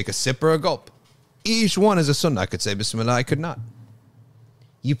 I could take a sip or a gulp. Each one is a sunnah. I could say Bismillah, I could not.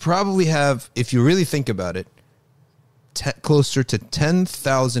 You probably have, if you really think about it, closer to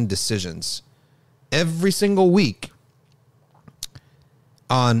 10,000 decisions every single week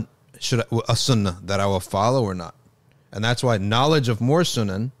on a sunnah that I will follow or not. And that's why knowledge of more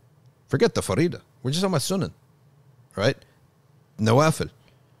sunnah, forget the farida. We're just talking about sunnah, right? Nawafil,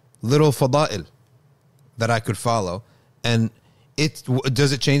 little fada'il that I could follow. And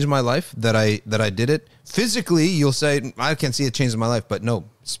does it change my life that I did it? Physically, you'll say, I can't see it changing my life. But no,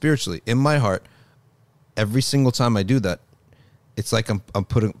 spiritually, in my heart, every single time I do that, it's like I'm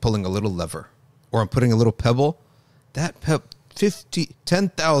pulling a little lever, or I'm putting a little pebble. That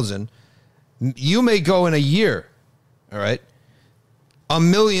 10,000, you may go in a year, all right?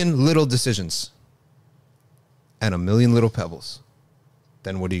 1,000,000 little decisions and 1,000,000 little pebbles.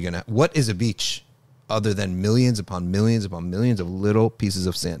 Then what are you going to, what is a beach other than millions upon millions upon millions of little pieces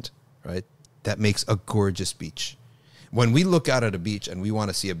of sand, right? That makes a gorgeous beach. When we look out at a beach and we want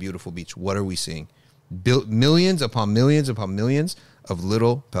to see a beautiful beach, what are we seeing? Millions upon millions upon millions of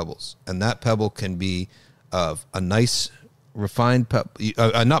little pebbles. And that pebble can be of a nice refined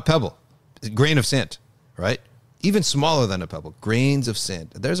not pebble, grain of sand, right? Even smaller than a pebble, grains of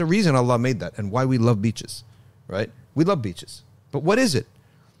sand. There's a reason Allah made that and why we love beaches, right? We love beaches. But what is it?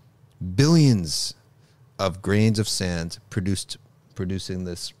 Billions of grains of sand producing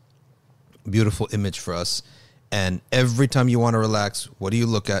this beautiful image for us. And every time you want to relax, what do you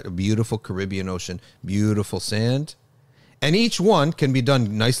look at? A beautiful Caribbean Ocean, beautiful sand. And each one can be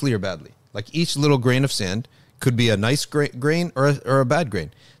done nicely or badly. Like each little grain of sand could be a nice grain or a bad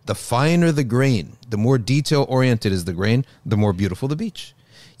grain. The finer the grain, the more detail-oriented is the grain, the more beautiful the beach.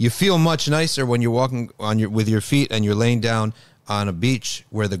 You feel much nicer when you're walking with your feet and you're laying down on a beach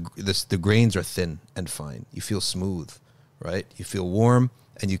where the grains are thin and fine. You feel smooth, right? You feel warm,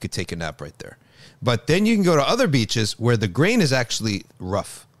 and you could take a nap right there. But then you can go to other beaches where the grain is actually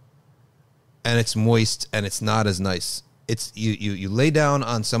rough, and it's moist, and it's not as nice. It's you lay down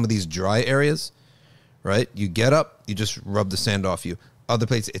on some of these dry areas, right? You get up, you just rub the sand off you. Other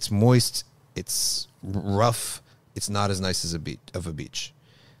places, it's moist, it's rough, it's not as nice as a beach.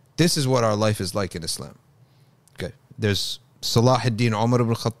 This is what our life is like in Islam. Okay, there's Salah ad-Din, Umar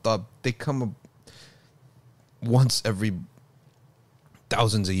ibn Khattab. They come once every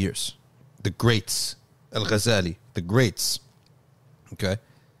thousands of years. The greats, Al-Ghazali, the greats. Okay,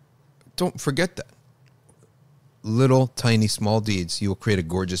 don't forget that. Little, tiny, small deeds, you will create a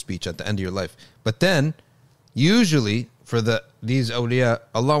gorgeous beach at the end of your life. But then, usually, for these awliya,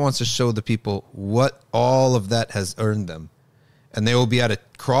 Allah wants to show the people what all of that has earned them. And they will be at a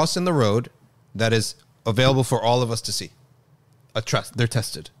cross in the road that is available for all of us to see. They're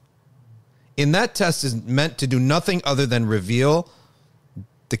tested. In that test is meant to do nothing other than reveal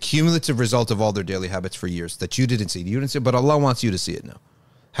the cumulative result of all their daily habits for years that you didn't see. You didn't see it, but Allah wants you to see it now.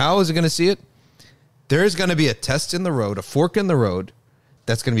 How is it going to see it? There's going to be a test in the road, a fork in the road,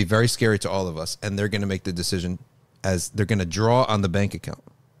 that's going to be very scary to all of us, and they're going to make the decision as they're going to draw on the bank account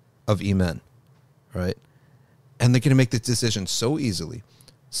of Iman, right? And they're going to make the decision so easily,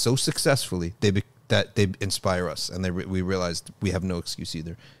 so successfully, that they inspire us, and we realized we have no excuse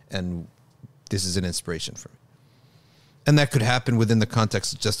either, and this is an inspiration for me. And that could happen within the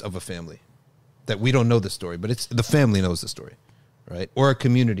context just of a family, that we don't know the story, but it's the family knows the story, right? Or a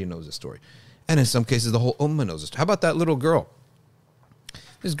community knows the story. And in some cases, the whole ummah knows the story. How about that little girl?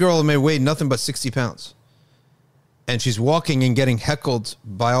 This girl may weigh nothing but 60 pounds. And she's walking and getting heckled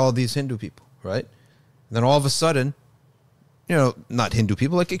by all these Hindu people, right? And then all of a sudden, not Hindu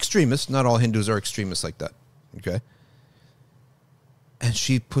people, like extremists. Not all Hindus are extremists like that, okay? And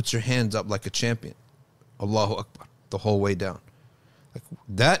she puts her hands up like a champion. Allahu Akbar, the whole way down. Like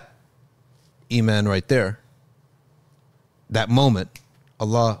that Iman right there, that moment,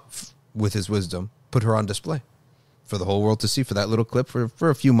 Allah, with his wisdom, put her on display for the whole world to see, for that little clip. For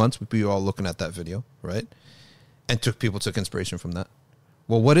a few months, we'd be all looking at that video, right? And people took inspiration from that.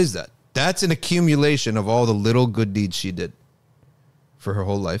 Well, what is that? That's an accumulation of all the little good deeds she did for her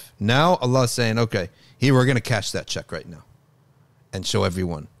whole life. Now Allah's saying, okay, here, we're going to cash that check right now and show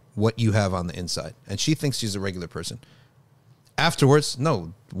everyone what you have on the inside. And she thinks she's a regular person. Afterwards,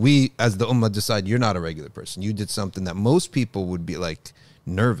 no, we as the ummah decide you're not a regular person. You did something that most people would be like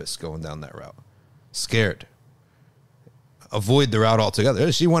nervous going down that route, scared, avoid the route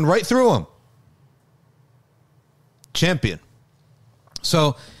altogether. She went right through them. Champion.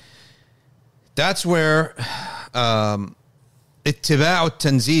 So that's where ittiba'u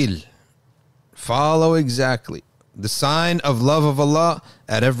tanzil, follow exactly The sign of love of Allah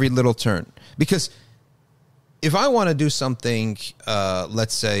at every little turn. Because if I want to do something,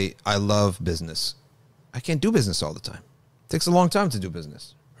 let's say I love business. I can't do business all the time. It takes a long time to do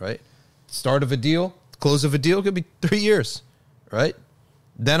business, right? Start of a deal, close of a deal could be 3 years, right?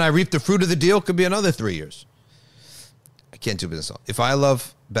 Then I reap the fruit of the deal, could be another 3 years. I can't do business all. If I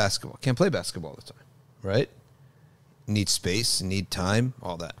love basketball, can't play basketball all the time, right? Need space, need time,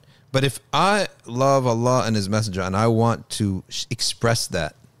 all that. But if I love Allah and His Messenger and I want to express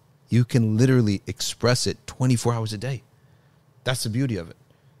that, you can literally express it 24 hours a day. That's the beauty of it.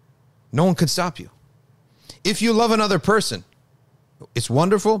 No one can stop you. If you love another person, it's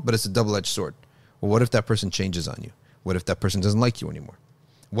wonderful, but it's a double-edged sword. Well, what if that person changes on you? What if that person doesn't like you anymore?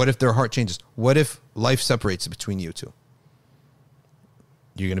 What if their heart changes? What if life separates between you two?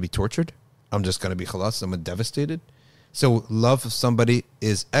 You're going to be tortured? I'm just going to be khalas, I'm devastated? So love of somebody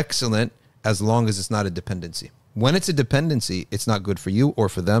is excellent as long as it's not a dependency. When it's a dependency, it's not good for you or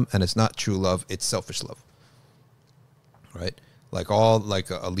for them, and it's not true love, it's selfish love. Right? Like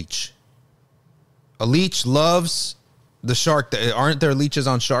a leech. A leech loves the shark. Aren't there leeches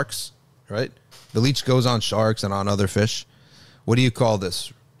on sharks? Right? The leech goes on sharks and on other fish. What do you call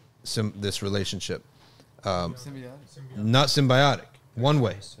this relationship? Not symbiotic. One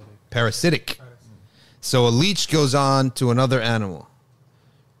way. Parasitic. So a leech goes on to another animal.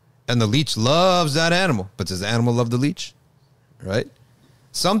 And the leech loves that animal. But does the animal love the leech? Right?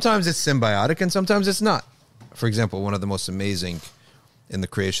 Sometimes it's symbiotic and sometimes it's not. For example, one of the most amazing in the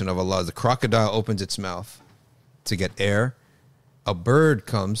creation of Allah is the crocodile opens its mouth to get air. A bird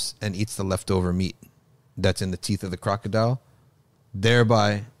comes and eats the leftover meat that's in the teeth of the crocodile,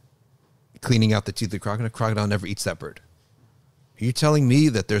 thereby cleaning out the teeth of the crocodile. Crocodile never eats that bird. Are you telling me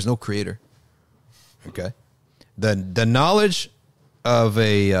that there's no creator? Okay. The knowledge of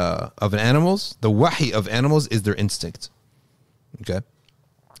an animals, the wahi of animals is their instinct. Okay.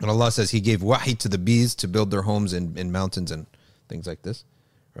 And Allah says He gave wahi to the bees to build their homes in mountains and things like this,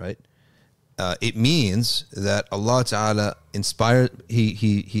 right? It means that Allah Ta'ala inspired,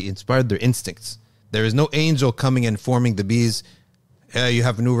 He inspired their instincts. There is no angel coming and informing the bees, hey, you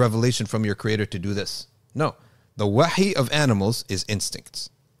have a new revelation from your creator to do this. No. The wahi of animals is instincts.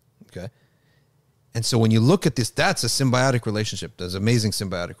 Okay? And so when you look at this, that's a symbiotic relationship. There's an amazing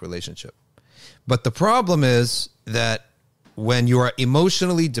symbiotic relationship. But the problem is that when you are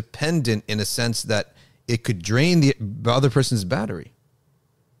emotionally dependent in a sense that it could drain the other person's battery.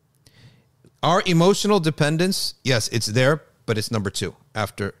 Our emotional dependence, yes, it's there, but it's number 2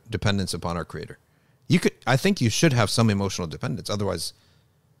 after dependence upon our creator. I think you should have some emotional dependence. Otherwise,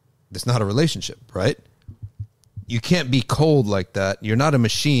 it's not a relationship, right? You can't be cold like that. You're not a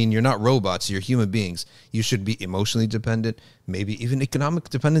machine. You're not robots. You're human beings. You should be emotionally dependent. Maybe even economic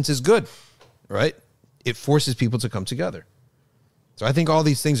dependence is good, right? It forces people to come together. So I think all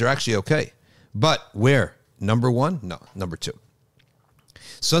these things are actually okay. But where? Number 1? No, number 2.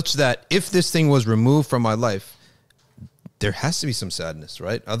 Such that if this thing was removed from my life, there has to be some sadness,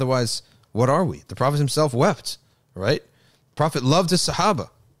 right? Otherwise, what are we? The Prophet himself wept, right? The Prophet loved his Sahaba,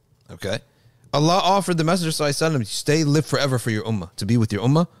 okay? Allah offered the Messenger ﷺ to live forever for your ummah, to be with your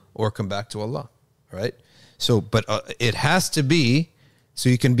ummah or come back to Allah, right? So, but it has to be so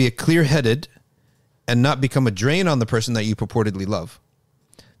you can be a clear-headed and not become a drain on the person that you purportedly love,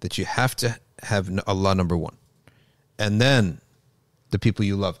 that you have to have Allah number 1. And then the people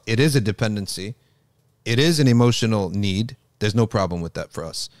you love. It is a dependency. It is an emotional need. There's no problem with that for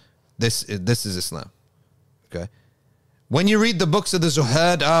us. This is Islam, okay? When you read the books of the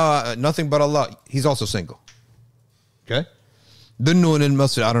Zuhad, nothing but Allah, he's also single. Okay? Dhul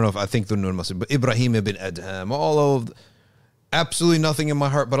Al-Misri, I don't know if I think Dhul Al-Misri, but Ibrahim ibn Adham, all of absolutely nothing in my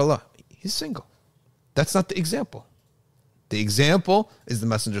heart but Allah. He's single. That's not the example. The example is the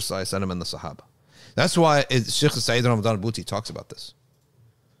Messenger ﷺ and the Sahaba. That's why Sheikh Sayyid Ramadan al-Bouti talks about this.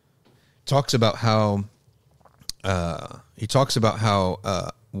 Talks about how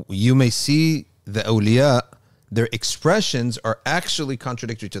you may see the awliya, their expressions are actually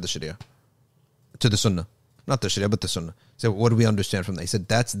contradictory to the Sharia, to the Sunnah. Not the Sharia, but the Sunnah. So what do we understand from that? He said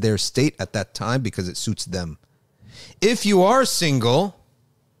that's their state at that time because it suits them. If you are single,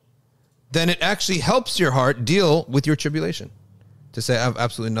 then it actually helps your heart deal with your tribulation. To say, I have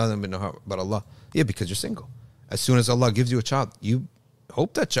absolutely nothing but Allah. Yeah, because you're single. As soon as Allah gives you a child, you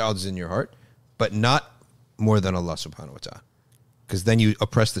hope that child is in your heart, but not more than Allah subhanahu wa ta'ala. Because then you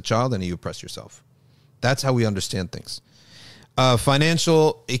oppress the child and you oppress yourself. That's how we understand things.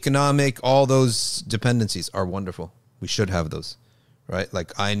 Financial, economic, all those dependencies are wonderful. We should have those, right?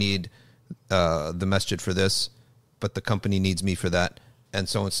 Like I need the masjid for this, but the company needs me for that, and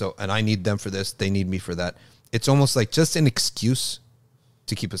so, and I need them for this, they need me for that. it's almost like just an excuse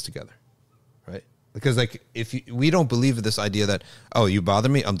to keep us together, right? Because like we don't believe in this idea that, oh, you bother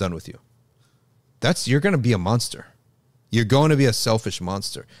me, I'm done with you. You're going to be a monster. You're going to be a selfish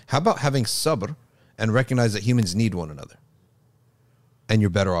monster. How about having sabr and recognize that humans need one another? And you're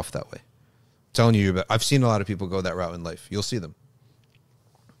better off that way. I'm telling you, I've seen a lot of people go that route in life. You'll see them.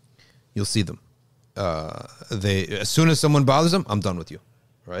 As soon as someone bothers them, I'm done with you,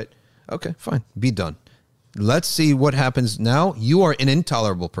 right? Okay, fine. Be done. Let's see what happens now. You are an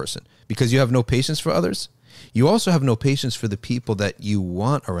intolerable person because you have no patience for others. You also have no patience for the people that you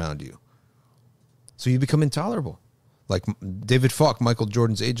want around you. So you become intolerable. Like David Falk, Michael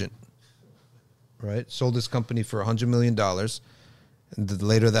Jordan's agent, right? Sold his company for $100 million. And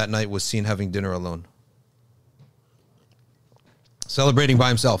later that night was seen having dinner alone. Celebrating by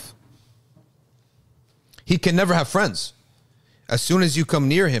himself. He can never have friends. As soon as you come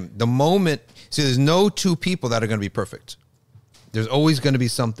near him, there's no two people that are going to be perfect. There's always going to be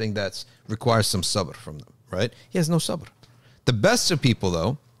something that requires some sabr from them, right? He has no sabr. The best of people,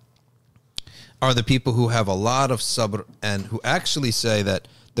 though, are the people who have a lot of sabr and who actually say that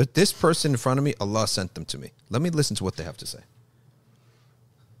this person in front of me, Allah sent them to me. Let me listen to what they have to say.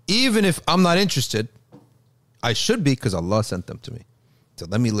 Even if I'm not interested, I should be because Allah sent them to me. So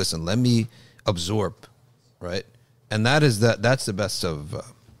let me listen. Let me absorb, right? And that's the best of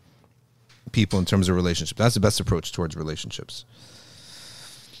people in terms of relationships. That's the best approach towards relationships.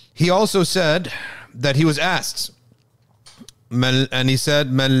 He also said that he was asked, and he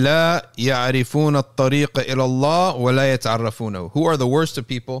said, "Man la ya'rifuna at-tariqa ila Allah wa la yata'arrafunahu." Who are the worst of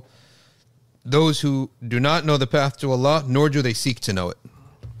people? Those who do not know the path to Allah, nor do they seek to know it.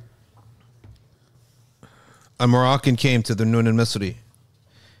 A Moroccan came to the Al-Misri.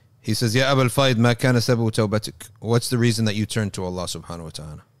 He says, "Ya Abul Faid, ma kana sababu tawbatik?" What's the reason that you turned to Allah subhanahu wa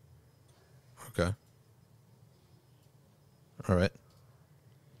ta'ala? Okay. All right.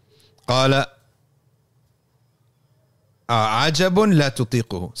 قال عجب لا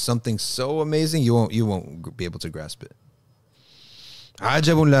تطيقه. Something so amazing you won't be able to grasp it.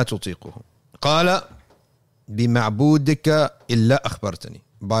 عجب لا تطيقه. قال بمعبودك إلا أخبرتني.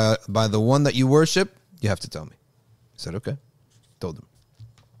 By the one that you worship, you have to tell me. He said, okay. Told him.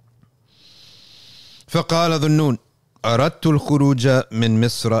 فقال ذنون أردت الخروج من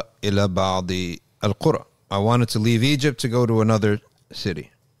مصر إلى بعض القرى. I wanted to leave Egypt to go to another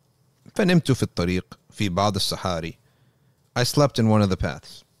city. فنمت في الطريق في بعض الصحاري. I slept in one of the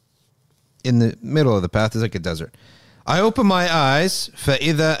paths. In the middle of the path is like a desert. I opened my eyes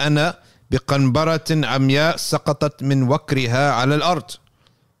فإذا أنا بقنبرة عمياء سقطت من وكرها على الأرض.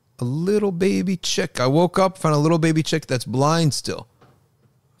 A little baby chick. I woke up, found a little baby chick that's blind still.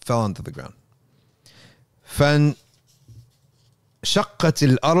 Fell onto the ground. فانشقت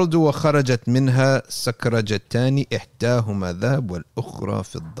الأرض وخرجت منها سكرجتان إحداهما ذهب والأخرى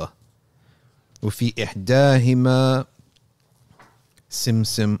فضة وفي إحداهما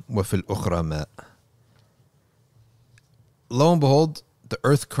سمسم وفي الأخرى ماء. Lo and behold, the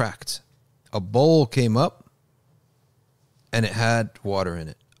earth cracked. A bowl came up and it had water in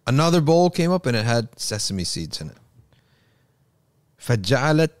it. Another bowl came up and it had sesame seeds in it.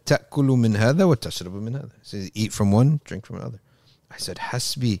 فجعلت تأكل من هذا وتشرب من هذا. So eat from one, drink from another. I said,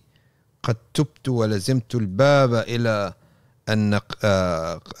 حسبي قد تبت ولزمت الباب إلى أن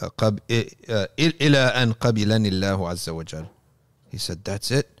قبلني الله عز وجل. He said,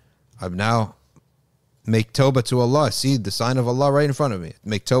 that's it. I've now make tawbah to Allah. See the sign of Allah right in front of me.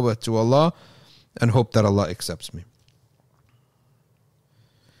 Make tawbah to Allah and hope that Allah accepts me.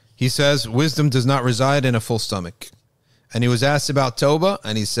 He says, wisdom does not reside in a full stomach. And he was asked about tawbah,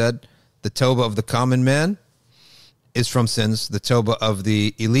 and he said, the tawbah of the common man is from sins. The tawbah of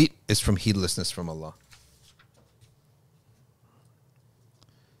the elite is from heedlessness from Allah.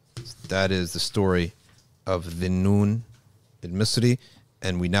 That is the story of Dhinnun Al-Misri.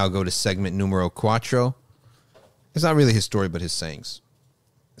 And we now go to segment numero cuatro. It's not really his story, but his sayings.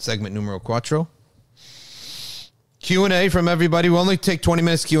 Segment numero cuatro. Q&A from everybody. We'll only take 20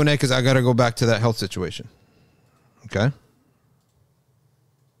 minutes Q&A because I got to go back to that health situation. Okay?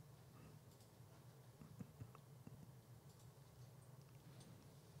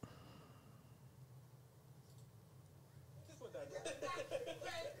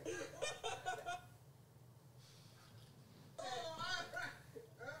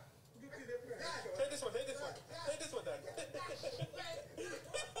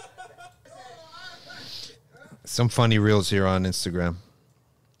 Some funny reels here on Instagram.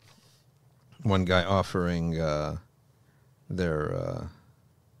 One guy offering their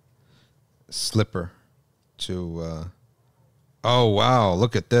slipper to... oh, wow,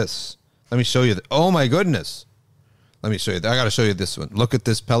 look at this. Let me show you. Oh my goodness. Let me show you. I got to show you this one. Look at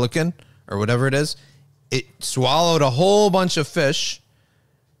this pelican or whatever it is. It swallowed a whole bunch of fish,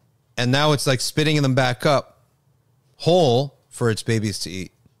 and now it's like spitting them back up whole for its babies to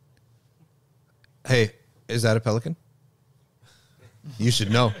eat. Hey, is that a pelican? You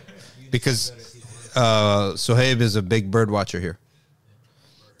should know, because Sohaib is a big bird watcher here.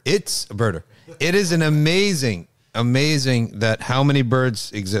 It's a birder. It is an amazing that how many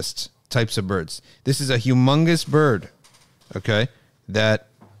birds exist, types of birds. This is a humongous bird, okay, that,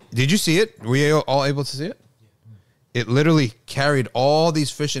 did you see it? Were you all able to see it? It literally carried all these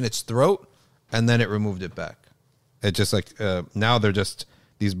fish in its throat, and then it removed it back. It just like, now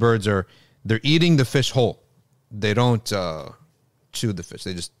these birds they're eating the fish whole. They don't chew the fish.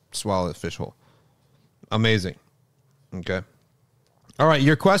 They just swallow the fish whole. Amazing. Okay. All right,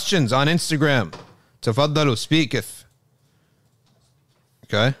 your questions on Instagram. Tafaddalu, speak if.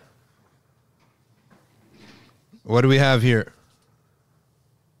 Okay. What do we have here?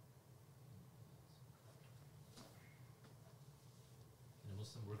 You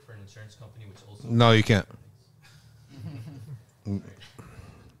Muslim work for an insurance company which also... No, you can't.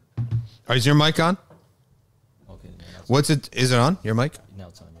 Is your mic on? Okay. What's it? Is it on? Your mic? Now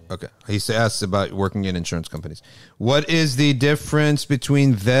it's on. Yeah. Okay. He asked about working in insurance companies. What is the difference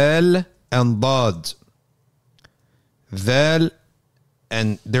between dhal and dad? Dhal,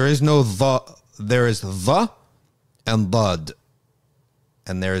 and there is no the. There is the and dad.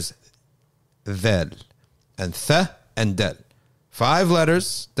 And there's dhal and th and dal. 5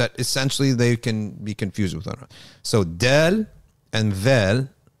 letters that essentially they can be confused with one another. So dal and dhal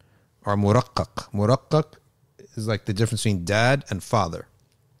are muraqqaq. Muraqqaq is like the difference between dad and father.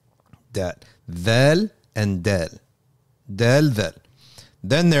 Dad. Dhal and dal. Dal, dhal.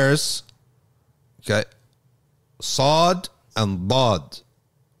 Then there's, okay, sad and dad.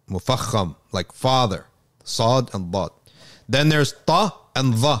 Mufakham, like father. Sad and dad. Then there's ta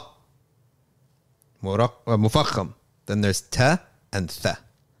and dha. Mufakham. Then there's ta and tha.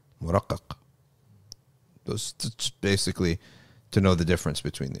 Muraqqaq. Those basically to know the difference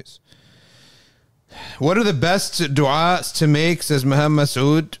between these. What are the best du'as to make, says Muhammad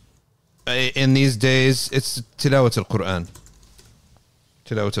Masood, in these days? It's tilawat al-Quran.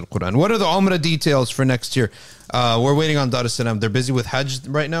 Tilawat al-Quran. What are the Umrah details for next year? We're waiting on Dar es-Salaam. They're busy with Hajj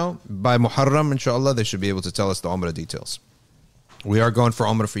right now. By Muharram, inshallah, they should be able to tell us the Umrah details. We are going for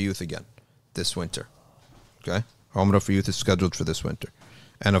Umrah for Youth again this winter. Okay? Umrah for Youth is scheduled for this winter.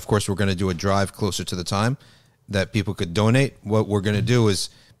 And of course, we're going to do a drive closer to the time that people could donate. What we're going to do is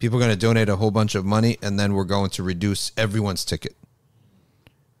people are going to donate a whole bunch of money, and then we're going to reduce everyone's ticket.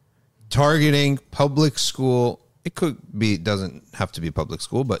 Targeting public school, it could be, doesn't have to be public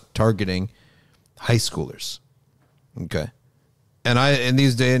school, but targeting high schoolers. Okay. And in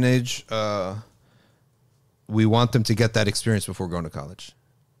these day and age, we want them to get that experience before going to college.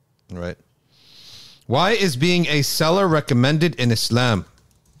 Right? Why is being a seller recommended in Islam?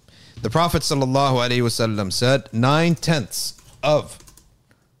 The Prophet ﷺ said 9/10 of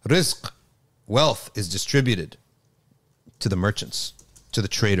rizq, wealth, is distributed to the merchants, to the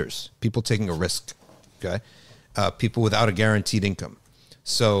traders, people taking a risk, okay? People without a guaranteed income.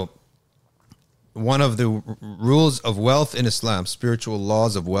 So one of the rules of wealth in Islam, spiritual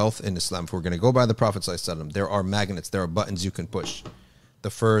laws of wealth in Islam, if we're going to go by the Prophet ﷺ, there are magnets, there are buttons you can push.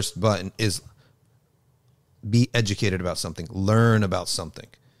 The first button is be educated about something, learn about something,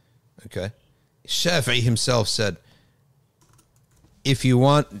 okay? Shafi'i himself said, if you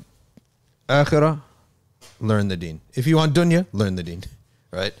want akhirah, learn the deen. If you want dunya, learn the deen,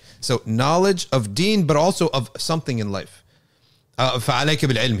 right? So knowledge of deen, but also of something in life. فَعَلَيْكَ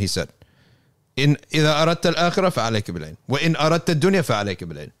بِالْعِلْمِ, he said. إِذَا أَرَدْتَ الْآخِرَةَ فَعَلَيْكَ بِالْعِلْمِ وَإِنْ أَرَدْتَ الدُّنْيَا فَعَلَيْكَ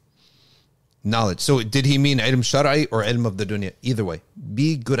بِالْعِلْمِ. Knowledge. So did he mean ilm shar'i or ilm of the dunya? Either way,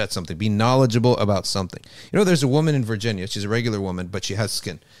 be good at something. Be knowledgeable about something. You know, there's a woman in Virginia. She's a regular woman, but she has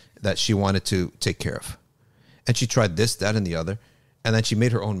skin that she wanted to take care of. And she tried this, that, and the other. And then she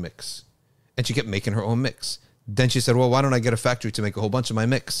made her own mix. And she kept making her own mix. Then she said, well, why don't I get a factory to make a whole bunch of my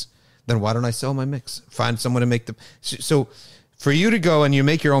mix? Then why don't I sell my mix? Find someone to make them. So for you to go and you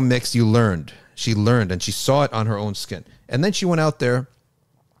make your own mix, you learned. She learned and she saw it on her own skin. And then she went out there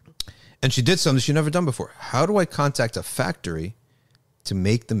and she did something she'd never done before. How do I contact a factory to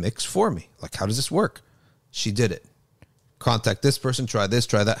make the mix for me? Like, how does this work? She did it. Contact this person, try this,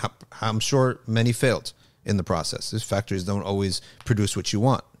 try that. I'm sure many failed in the process. These factories don't always produce what you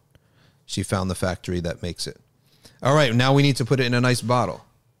want. She found the factory that makes it. All right, now we need to put it in a nice bottle,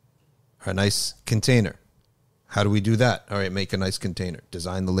 or a nice container. How do we do that? All right, make a nice container.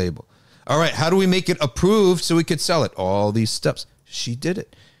 Design the label. All right, how do we make it approved so we could sell it? All these steps. She did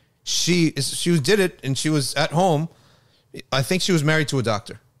it. She did it, and she was at home. I think she was married to a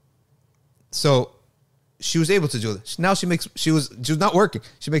doctor, so she was able to do this. Now she was not working.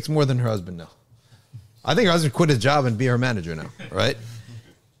 She makes more than her husband now. I think her husband quit his job and be her manager now, right?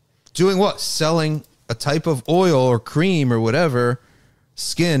 Doing what? Selling a type of oil or cream or whatever,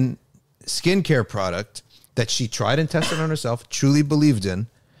 skincare product that she tried and tested on herself, truly believed in,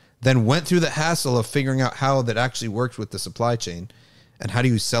 then went through the hassle of figuring out how that actually works with the supply chain, and how do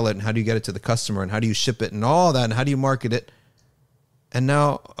you sell it, and how do you get it to the customer, and how do you ship it, and all that, and how do you market it. And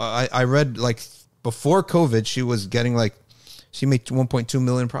now I read, like, before COVID, she was getting, like, she made 1.2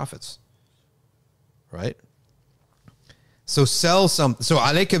 million profits, right? So sell some. So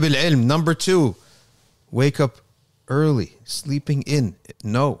alayka bil ilm. Number 2, wake up early. Sleeping in,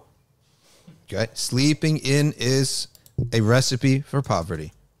 no. Okay, sleeping in is a recipe for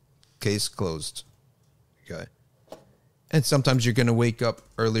poverty. Case closed. Okay. And sometimes you're going to wake up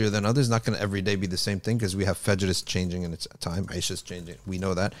earlier than others. Not going to every day be the same thing, because we have Fajr is changing in its time. Aisha is changing. We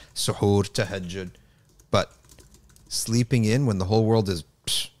know that. Suhoor, tahajjud. But sleeping in when the whole world is,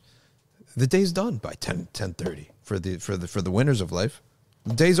 the day's done by 10:30 for the winners of life.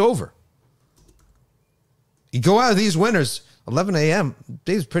 The day's over. You go out of these winners, 11 a.m., the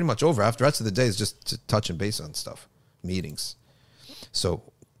day's pretty much over. After the rest of the day is just to touch and base on stuff, meetings. So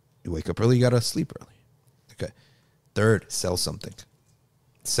you wake up early, you got to sleep early. Okay. 3rd, sell something.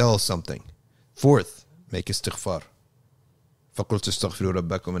 Sell something. 4th, make istighfar. فَقُلْتُ اسْتَغْفِرُوا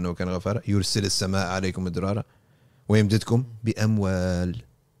رَبَّكُمْ إِنَّهُ كَانَ غَفَّارًا يُرْسِلِ السَّمَاءَ عَلَيْكُمْ مِدْرَارًا وَيَمْدِدْكُمْ بِأَمْوَالٍ.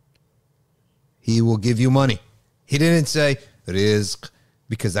 He will give you money. He didn't say rizq,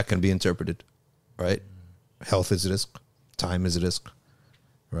 because that can be interpreted, right? Health is rizq. Time is rizq,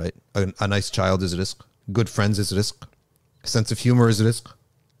 right? A nice child is rizq. Good friends is rizq. Sense of humor is rizq.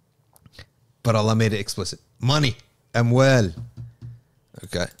 But Allah made it explicit. Money. Amwal.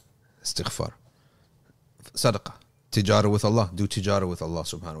 Okay. Istighfar. Sadaqah. Tijara with Allah. Do tijara with Allah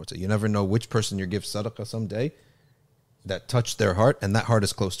subhanahu wa ta'ala. You never know which person you give sadaqah someday that touched their heart, and that heart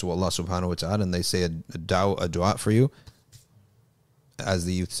is close to Allah subhanahu wa ta'ala, and they say a dua for you. As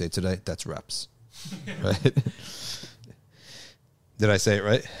the youth say today, that's raps. Right? Did I say it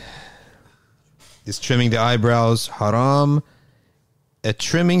right? Is trimming the eyebrows haram?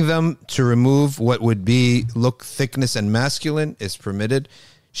 Trimming them to remove what would be look thickness and masculine is permitted.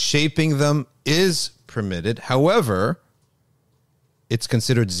 Shaping them is permitted. However, it's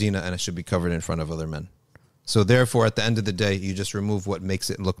considered zina, and it should be covered in front of other men. So therefore, at the end of the day, you just remove what makes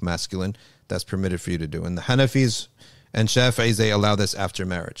it look masculine. That's permitted for you to do. And the Hanafis and Shafi'is, they allow this after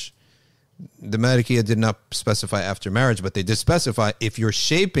marriage. The Malikiya did not specify after marriage, but they did specify if you're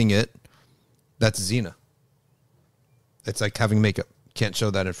shaping it, that's zina. It's like having makeup. Can't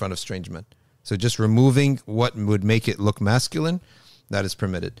show that in front of strange men. So just removing what would make it look masculine, that is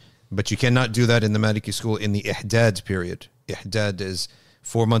permitted. But you cannot do that in the Maliki school in the ihdad period. Ihdad is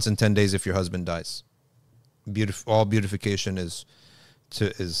 4 months and 10 days if your husband dies. All beautification is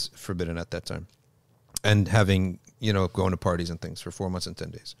forbidden at that time. And having, going to parties and things for 4 months and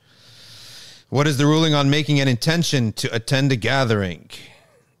 10 days. What is the ruling on making an intention to attend a gathering?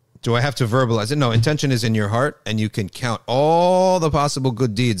 Do I have to verbalize it? No, intention is in your heart, and you can count all the possible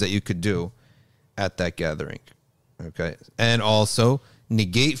good deeds that you could do at that gathering. Okay? And also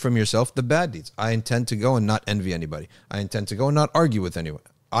negate from yourself the bad deeds. I intend to go and not envy anybody. I intend to go and not argue with anyone.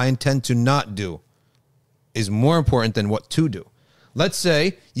 I intend to not do is more important than what to do. Let's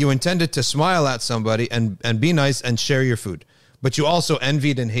say you intended to smile at somebody and be nice and share your food, but you also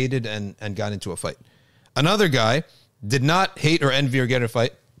envied and hated and got into a fight. Another guy did not hate or envy or get in a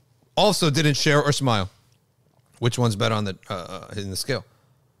fight, also didn't share or smile. Which one's better on in the scale?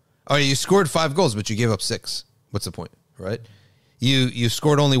 Oh, you scored 5 goals, but you gave up 6. What's the point, right? You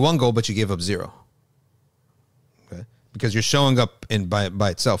scored only 1 goal, but you gave up 0. Okay, because you're showing up by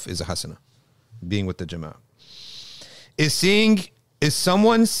itself is a hasana, being with the jama'ah. Is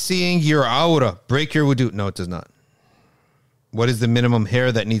someone seeing your aura break your wudu? No, it does not. What is the minimum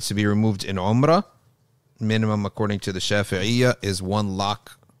hair that needs to be removed in Umrah? Minimum, according to the Shafi'iyya, is 1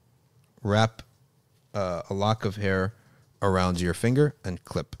 lock. Wrap a lock of hair around your finger and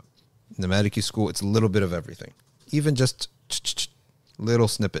clip. In the Maliki school, it's a little bit of everything. Even just little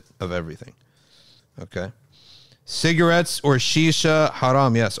snippet of everything. Okay? Cigarettes or shisha,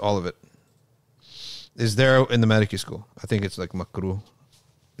 haram. Yes, all of it. Is there in the Maliki school? I think it's like makruh.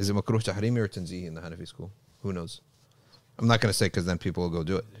 Is it makruh tahrimi or tanzihi in the Hanafi school? Who knows? I'm not going to say because then people will go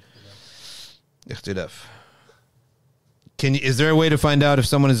do it. Ikhtilaf. Is there a way to find out if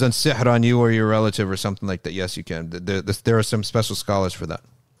someone has done sihr on you or your relative or something like that? Yes, you can. There are some special scholars for that.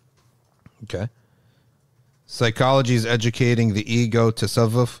 Okay. Psychology is educating the ego.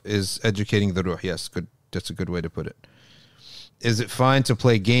 Tasawwuf is educating the ruh. Yes, good. That's a good way to put it. Is it fine to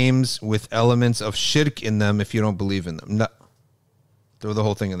play games with elements of shirk in them if you don't believe in them? No. Throw the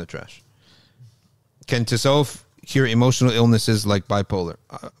whole thing in the trash. Can tasawwuf cure emotional illnesses like bipolar?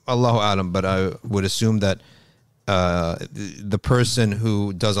 Allahu alam, but I would assume that the person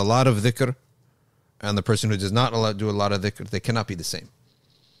who does a lot of dhikr and the person who does not do a lot of dhikr, they cannot be the same.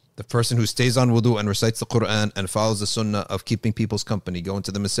 The person who stays on wudu and recites the Quran and follows the sunnah of keeping people's company, going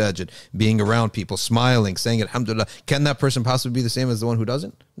to the masajid, being around people, smiling, saying alhamdulillah, can that person possibly be the same as the one who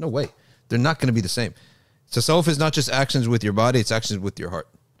doesn't? No way. They're not going to be the same. Tasawwuf is not just actions with your body, it's actions with your heart.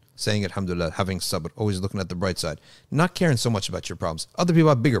 Saying alhamdulillah, having sabr, always looking at the bright side, not caring so much about your problems. Other people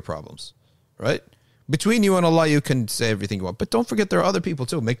have bigger problems, right? Between you and Allah, you can say everything you want, but don't forget there are other people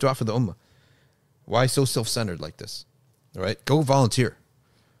too. Make dua for the ummah. Why so self-centered like this? All right, go volunteer.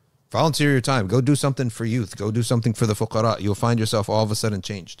 Volunteer your time. Go do something for youth. Go do something for the fuqara. You'll find yourself all of a sudden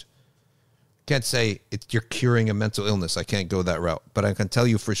changed. Can't say you're curing a mental illness. I can't go that route, but I can tell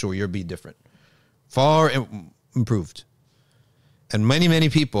you for sure you'll be different. Far improved. And many, many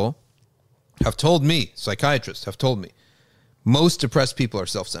people have told me, psychiatrists have told me, most depressed people are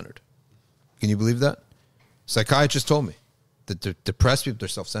self-centered. Can you believe that? Psychiatrists told me that the depressed people are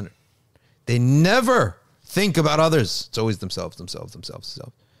self-centered. They never think about others. It's always themselves.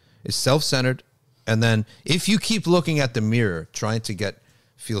 It's self-centered. And then if you keep looking at the mirror, trying to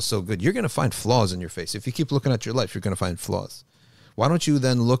feel so good, you're going to find flaws in your face. If you keep looking at your life, you're going to find flaws. Why don't you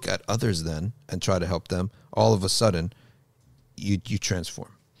then look at others then and try to help them? All of a sudden, you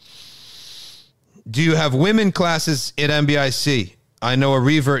transform. Do you have women classes at NBIC? I know a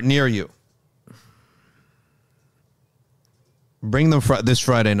revert near you. Bring them this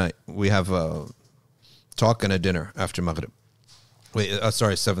Friday night. We have a talk and a dinner after Maghrib. Wait,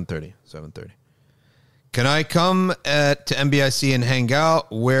 sorry, 7:30. 7:30. Can I come to NBIC and hang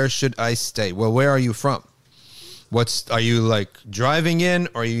out? Where should I stay? Well, where are you from? Are you like driving in,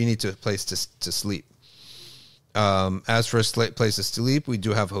 or you need a place to sleep? As for a place to sleep, we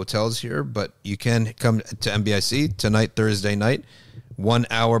do have hotels here, but you can come to NBIC tonight, Thursday night. 1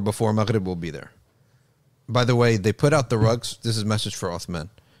 hour before Maghrib, we'll be there. By the way, they put out the rugs. This is a message for Othman.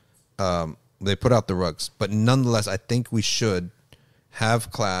 They put out the rugs, but nonetheless, I think we should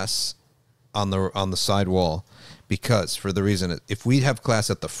have class on the side wall, because for the reason if we have class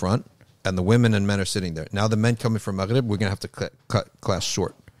at the front and the women and men are sitting there, now the men coming from Maghrib, we're gonna have to cut class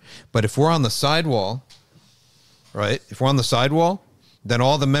short. But if we're on the side wall, right? If we're on the side wall, then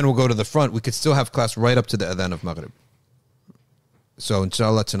all the men will go to the front. We could still have class right up to the adhan of Maghrib. So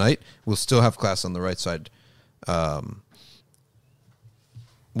inshallah tonight we'll still have class on the right side.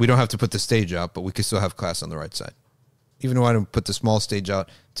 We don't have to put the stage out, but we can still have class on the right side. Even though I don't put the small stage out,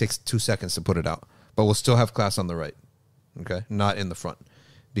 it takes 2 seconds to put it out. But we'll still have class on the right, okay? Not in the front.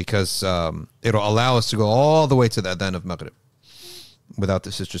 Because it'll allow us to go all the way to the adhan of Maghrib without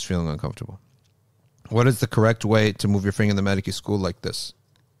the sisters feeling uncomfortable. What is the correct way to move your finger in the Maliki school like this?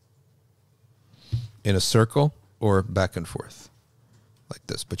 In a circle or back and forth? Like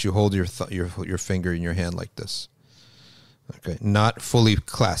this. But you hold your finger in your hand like this. Okay, not fully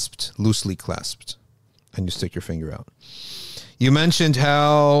clasped, loosely clasped. And you stick your finger out. You mentioned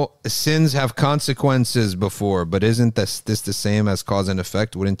how sins have consequences before, but isn't this the same as cause and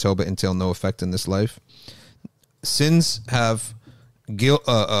effect? Wouldn't Tawbah entail no effect in this life? Sins have guilt.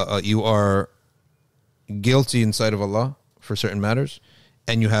 You are guilty inside of Allah for certain matters,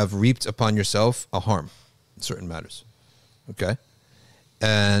 and you have reaped upon yourself a harm in certain matters. Okay?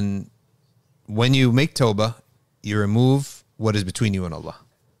 And when you make Tawbah, you remove what is between you and Allah.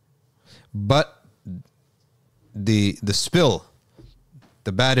 But the spill,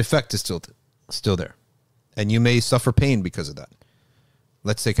 the bad effect is still there. And you may suffer pain because of that.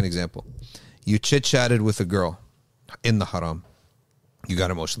 Let's take an example. You chit-chatted with a girl in the haram. You got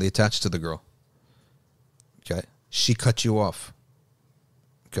emotionally attached to the girl. Okay? She cut you off.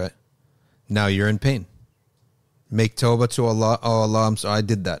 Okay? Now you're in pain. Make tawbah to Allah. Oh, Allah, I'm sorry, I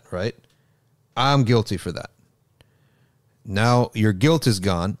did that, right? I'm guilty for that. Now your guilt is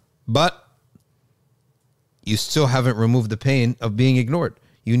gone, but you still haven't removed the pain of being ignored.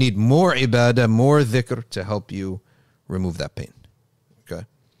 You need more ibadah, more dhikr to help you remove that pain. Okay?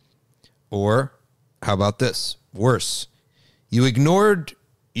 Or, how about this? Worse. You ignored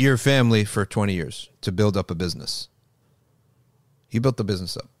your family for 20 years to build up a business. You built the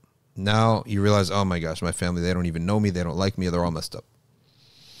business up. Now you realize, oh my gosh, my family, they don't even know me, they don't like me, they're all messed up.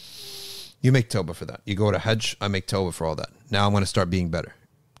 You make tawbah for that. You go to Hajj, I make tawbah for all that. Now I'm going to start being better.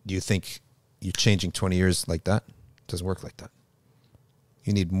 Do you think you're changing 20 years like that? It doesn't work like that.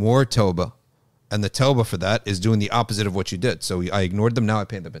 You need more tawbah And the tawbah for that is doing the opposite of what you did. So I ignored them, now I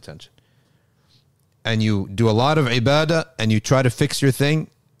pay them attention. And you do a lot of ibadah and you try to fix your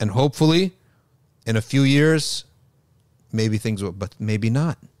thing, and hopefully in a few years, maybe things will, but maybe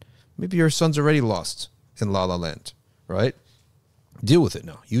not. Maybe your son's already lost in La La Land, right? Deal with it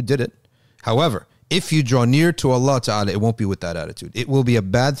now. You did it. However, if you draw near to Allah Ta'ala, it won't be with that attitude. It will be a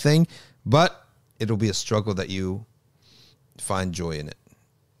bad thing, but it'll be a struggle that you find joy in it.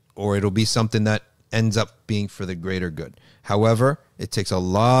 Or it'll be something that ends up being for the greater good. However, it takes a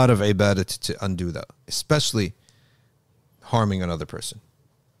lot of ibadah to undo that, especially harming another person.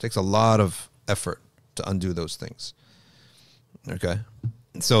 It takes a lot of effort to undo those things. Okay?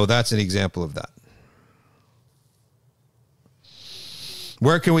 So that's an example of that.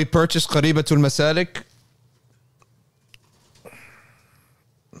 Where can we purchase Qaribatul Masalik?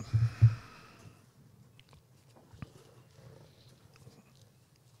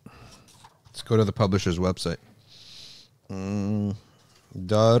 Let's go to the publisher's website.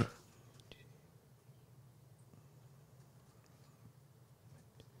 Dar.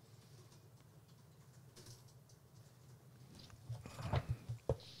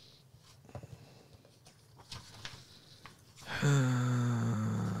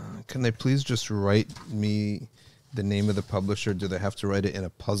 Can they please just write me the name of the publisher? Do they have to write it in a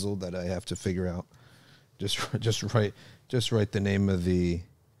puzzle that I have to figure out? Just write the name of the.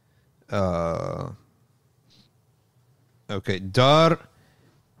 Okay, Dar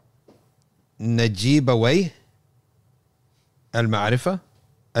Najibaway Al-Ma'rifa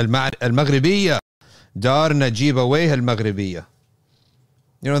Al-Maghribiyya. Dar Najibaway Al-Maghribiyya.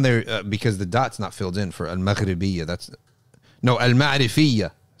 You know, there because the dot's not filled in for Al-Maghribiyya. That's no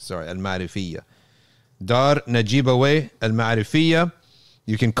Al-Ma'rifiyya. Sorry, Al-Ma'rifiyya. Dar Najibaway Al-Ma'rifiyya.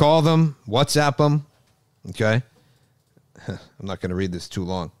 You can call them, WhatsApp them. Okay, I'm not going to read this too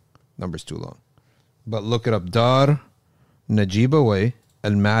long. Number's too long. But look it up. Dar Najibaway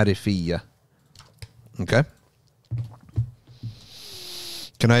Al-Ma'rifiyya. Okay.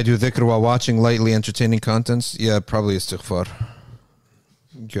 Can I do dhikr while watching lightly entertaining contents? Yeah, probably istighfar.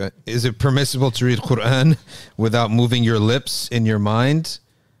 Okay. Is it permissible to read Quran without moving your lips in your mind?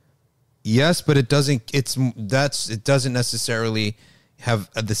 Yes, but it doesn't necessarily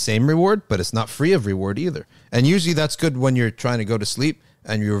have the same reward, but it's not free of reward either. And usually that's good when you're trying to go to sleep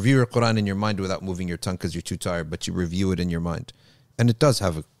and you review your Quran in your mind without moving your tongue because you're too tired, but you review it in your mind. And it does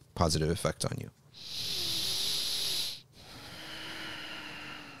have a positive effect on you.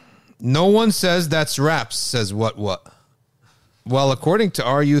 No one says that's raps, says what? Well, according to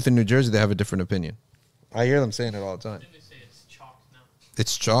our youth in New Jersey, they have a different opinion. I hear them saying it all the time. Didn't they say it's chalk now?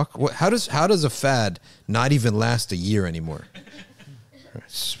 It's chalk? What, how does a fad not even last a year anymore?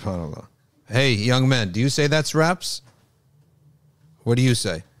 SubhanAllah. Hey, young man, do you say that's raps? What do you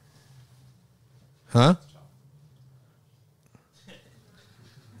say? Huh?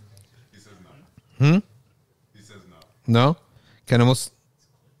 He says no. He says no. No? Can almost.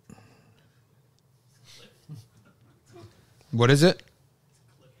 What is it?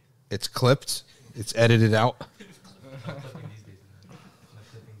 It's clipped. It's edited out.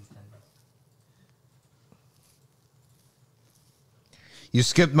 You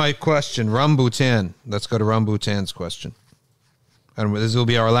skipped my question. Rambutan. Let's go to Rambutan's question. And this will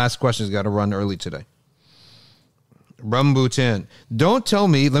be our last question. It's got to run early today. Rambutan. Don't tell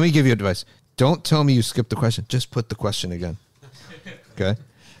me. Let me give you advice. Don't tell me you skipped the question. Just put the question again. Okay?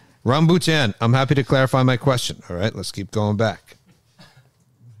 Rambutan. I'm happy to clarify my question. All right? Let's keep going back.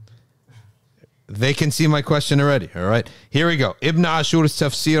 They can see my question already. All right? Here we go. Ibn Ashur's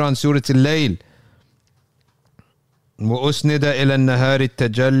tafsir on Surah Al-Layl. وأسند إلى النهار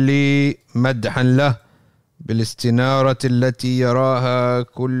التجلي مدحا له بالاستنارة التي يراها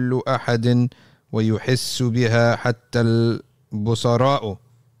كل أحد ويحس بها حتى البصراء.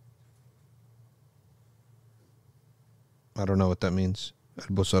 I don't know what that means.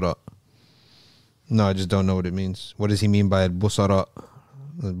 البصراء. No, I just don't know what it means. What does he mean by البصراء?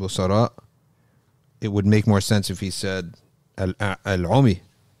 البصراء. It would make more sense if he said العمي.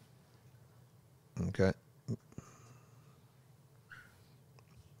 Okay.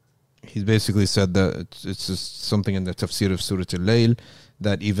 He basically said that it's just something in the tafsir of Surah Al-Layl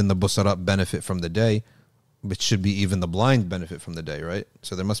that even the busara benefit from the day, but should be even the blind benefit from the day, right?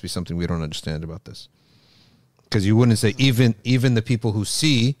 So there must be something we don't understand about this. Because you wouldn't say even the people who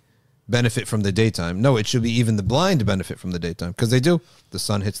see benefit from the daytime. No, it should be even the blind benefit from the daytime. Because they do. The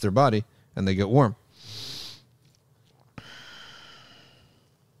sun hits their body and they get warm.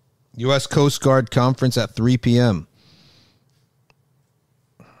 U.S. Coast Guard conference at 3 p.m.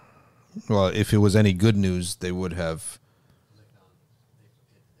 Well, if it was any good news, they would have.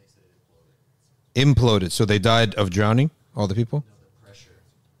 Imploded. So they died of drowning, all the people? No, the pressure.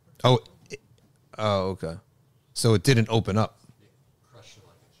 Oh, okay. So it didn't open up. Crushed the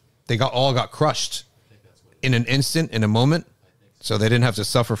luggage. They all got crushed I think that's what it in an instant, in a moment. So they didn't have to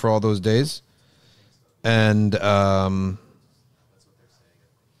suffer for all those days. And That's what they're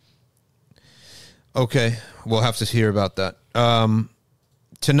saying. okay, we'll have to hear about that.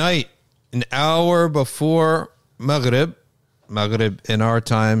 Tonight, an hour before Maghrib in our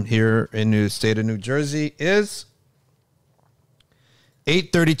time here in the state of New Jersey is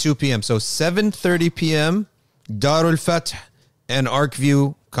 8:32 p.m. So 7:30 p.m. Darul Fath and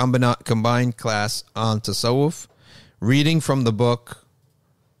Arkview combined class on Tasawwuf, reading from the book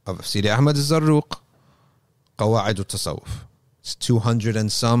of Sidi Ahmad al-Zarruq, Qawa'id al-Tasawwuf. It's 200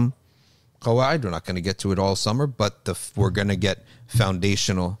 and some Qawa'id. We're not going to get to it all summer, but we're going to get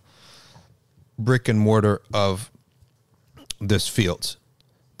foundational brick and mortar of this field.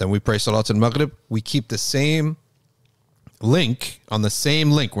 Then we pray Salat al-Maghrib. We keep the same link on the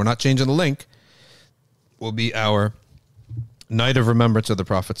same link. We're not changing the link. Will be our night of remembrance of the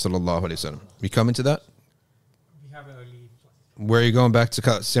Prophet sallallahu alaihi wasallam. You coming to that? We have an early Where are you going back to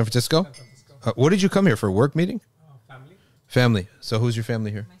San Francisco? San Francisco. What did you come here for? A work meeting? Family. Family. So who's your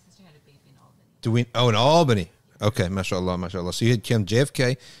family here? My sister had a baby in Albany. Do we? Oh, in Albany. Okay, mashallah, mashallah. So you had come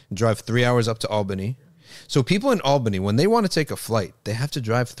JFK, drive 3 hours up to Albany. So people in Albany, when they want to take a flight, they have to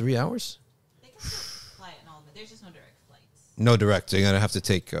drive 3 hours? They can fly in Albany. There's just no direct flights. No direct. They're going to have to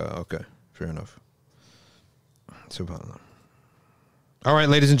take, okay, fair enough. Subhanallah. All right,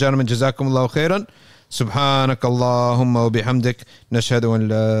 ladies and gentlemen, jazakumullahu khairan. سبحانك اللهم وبحمدك نشهد أن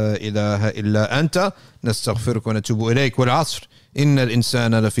لا إله إلا أنت نستغفرك ونتوب إليك والعصر إن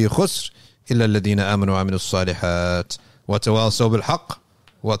الإنسان لفي خسر إلا الذين آمنوا وعملوا الصالحات وتواصوا بالحق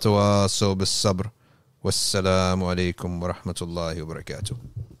وتواصوا بالصبر والسلام عليكم ورحمة الله وبركاته.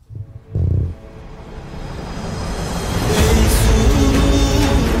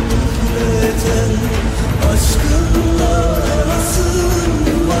 Aşkınla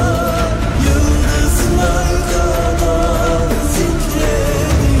arasında yıldızlar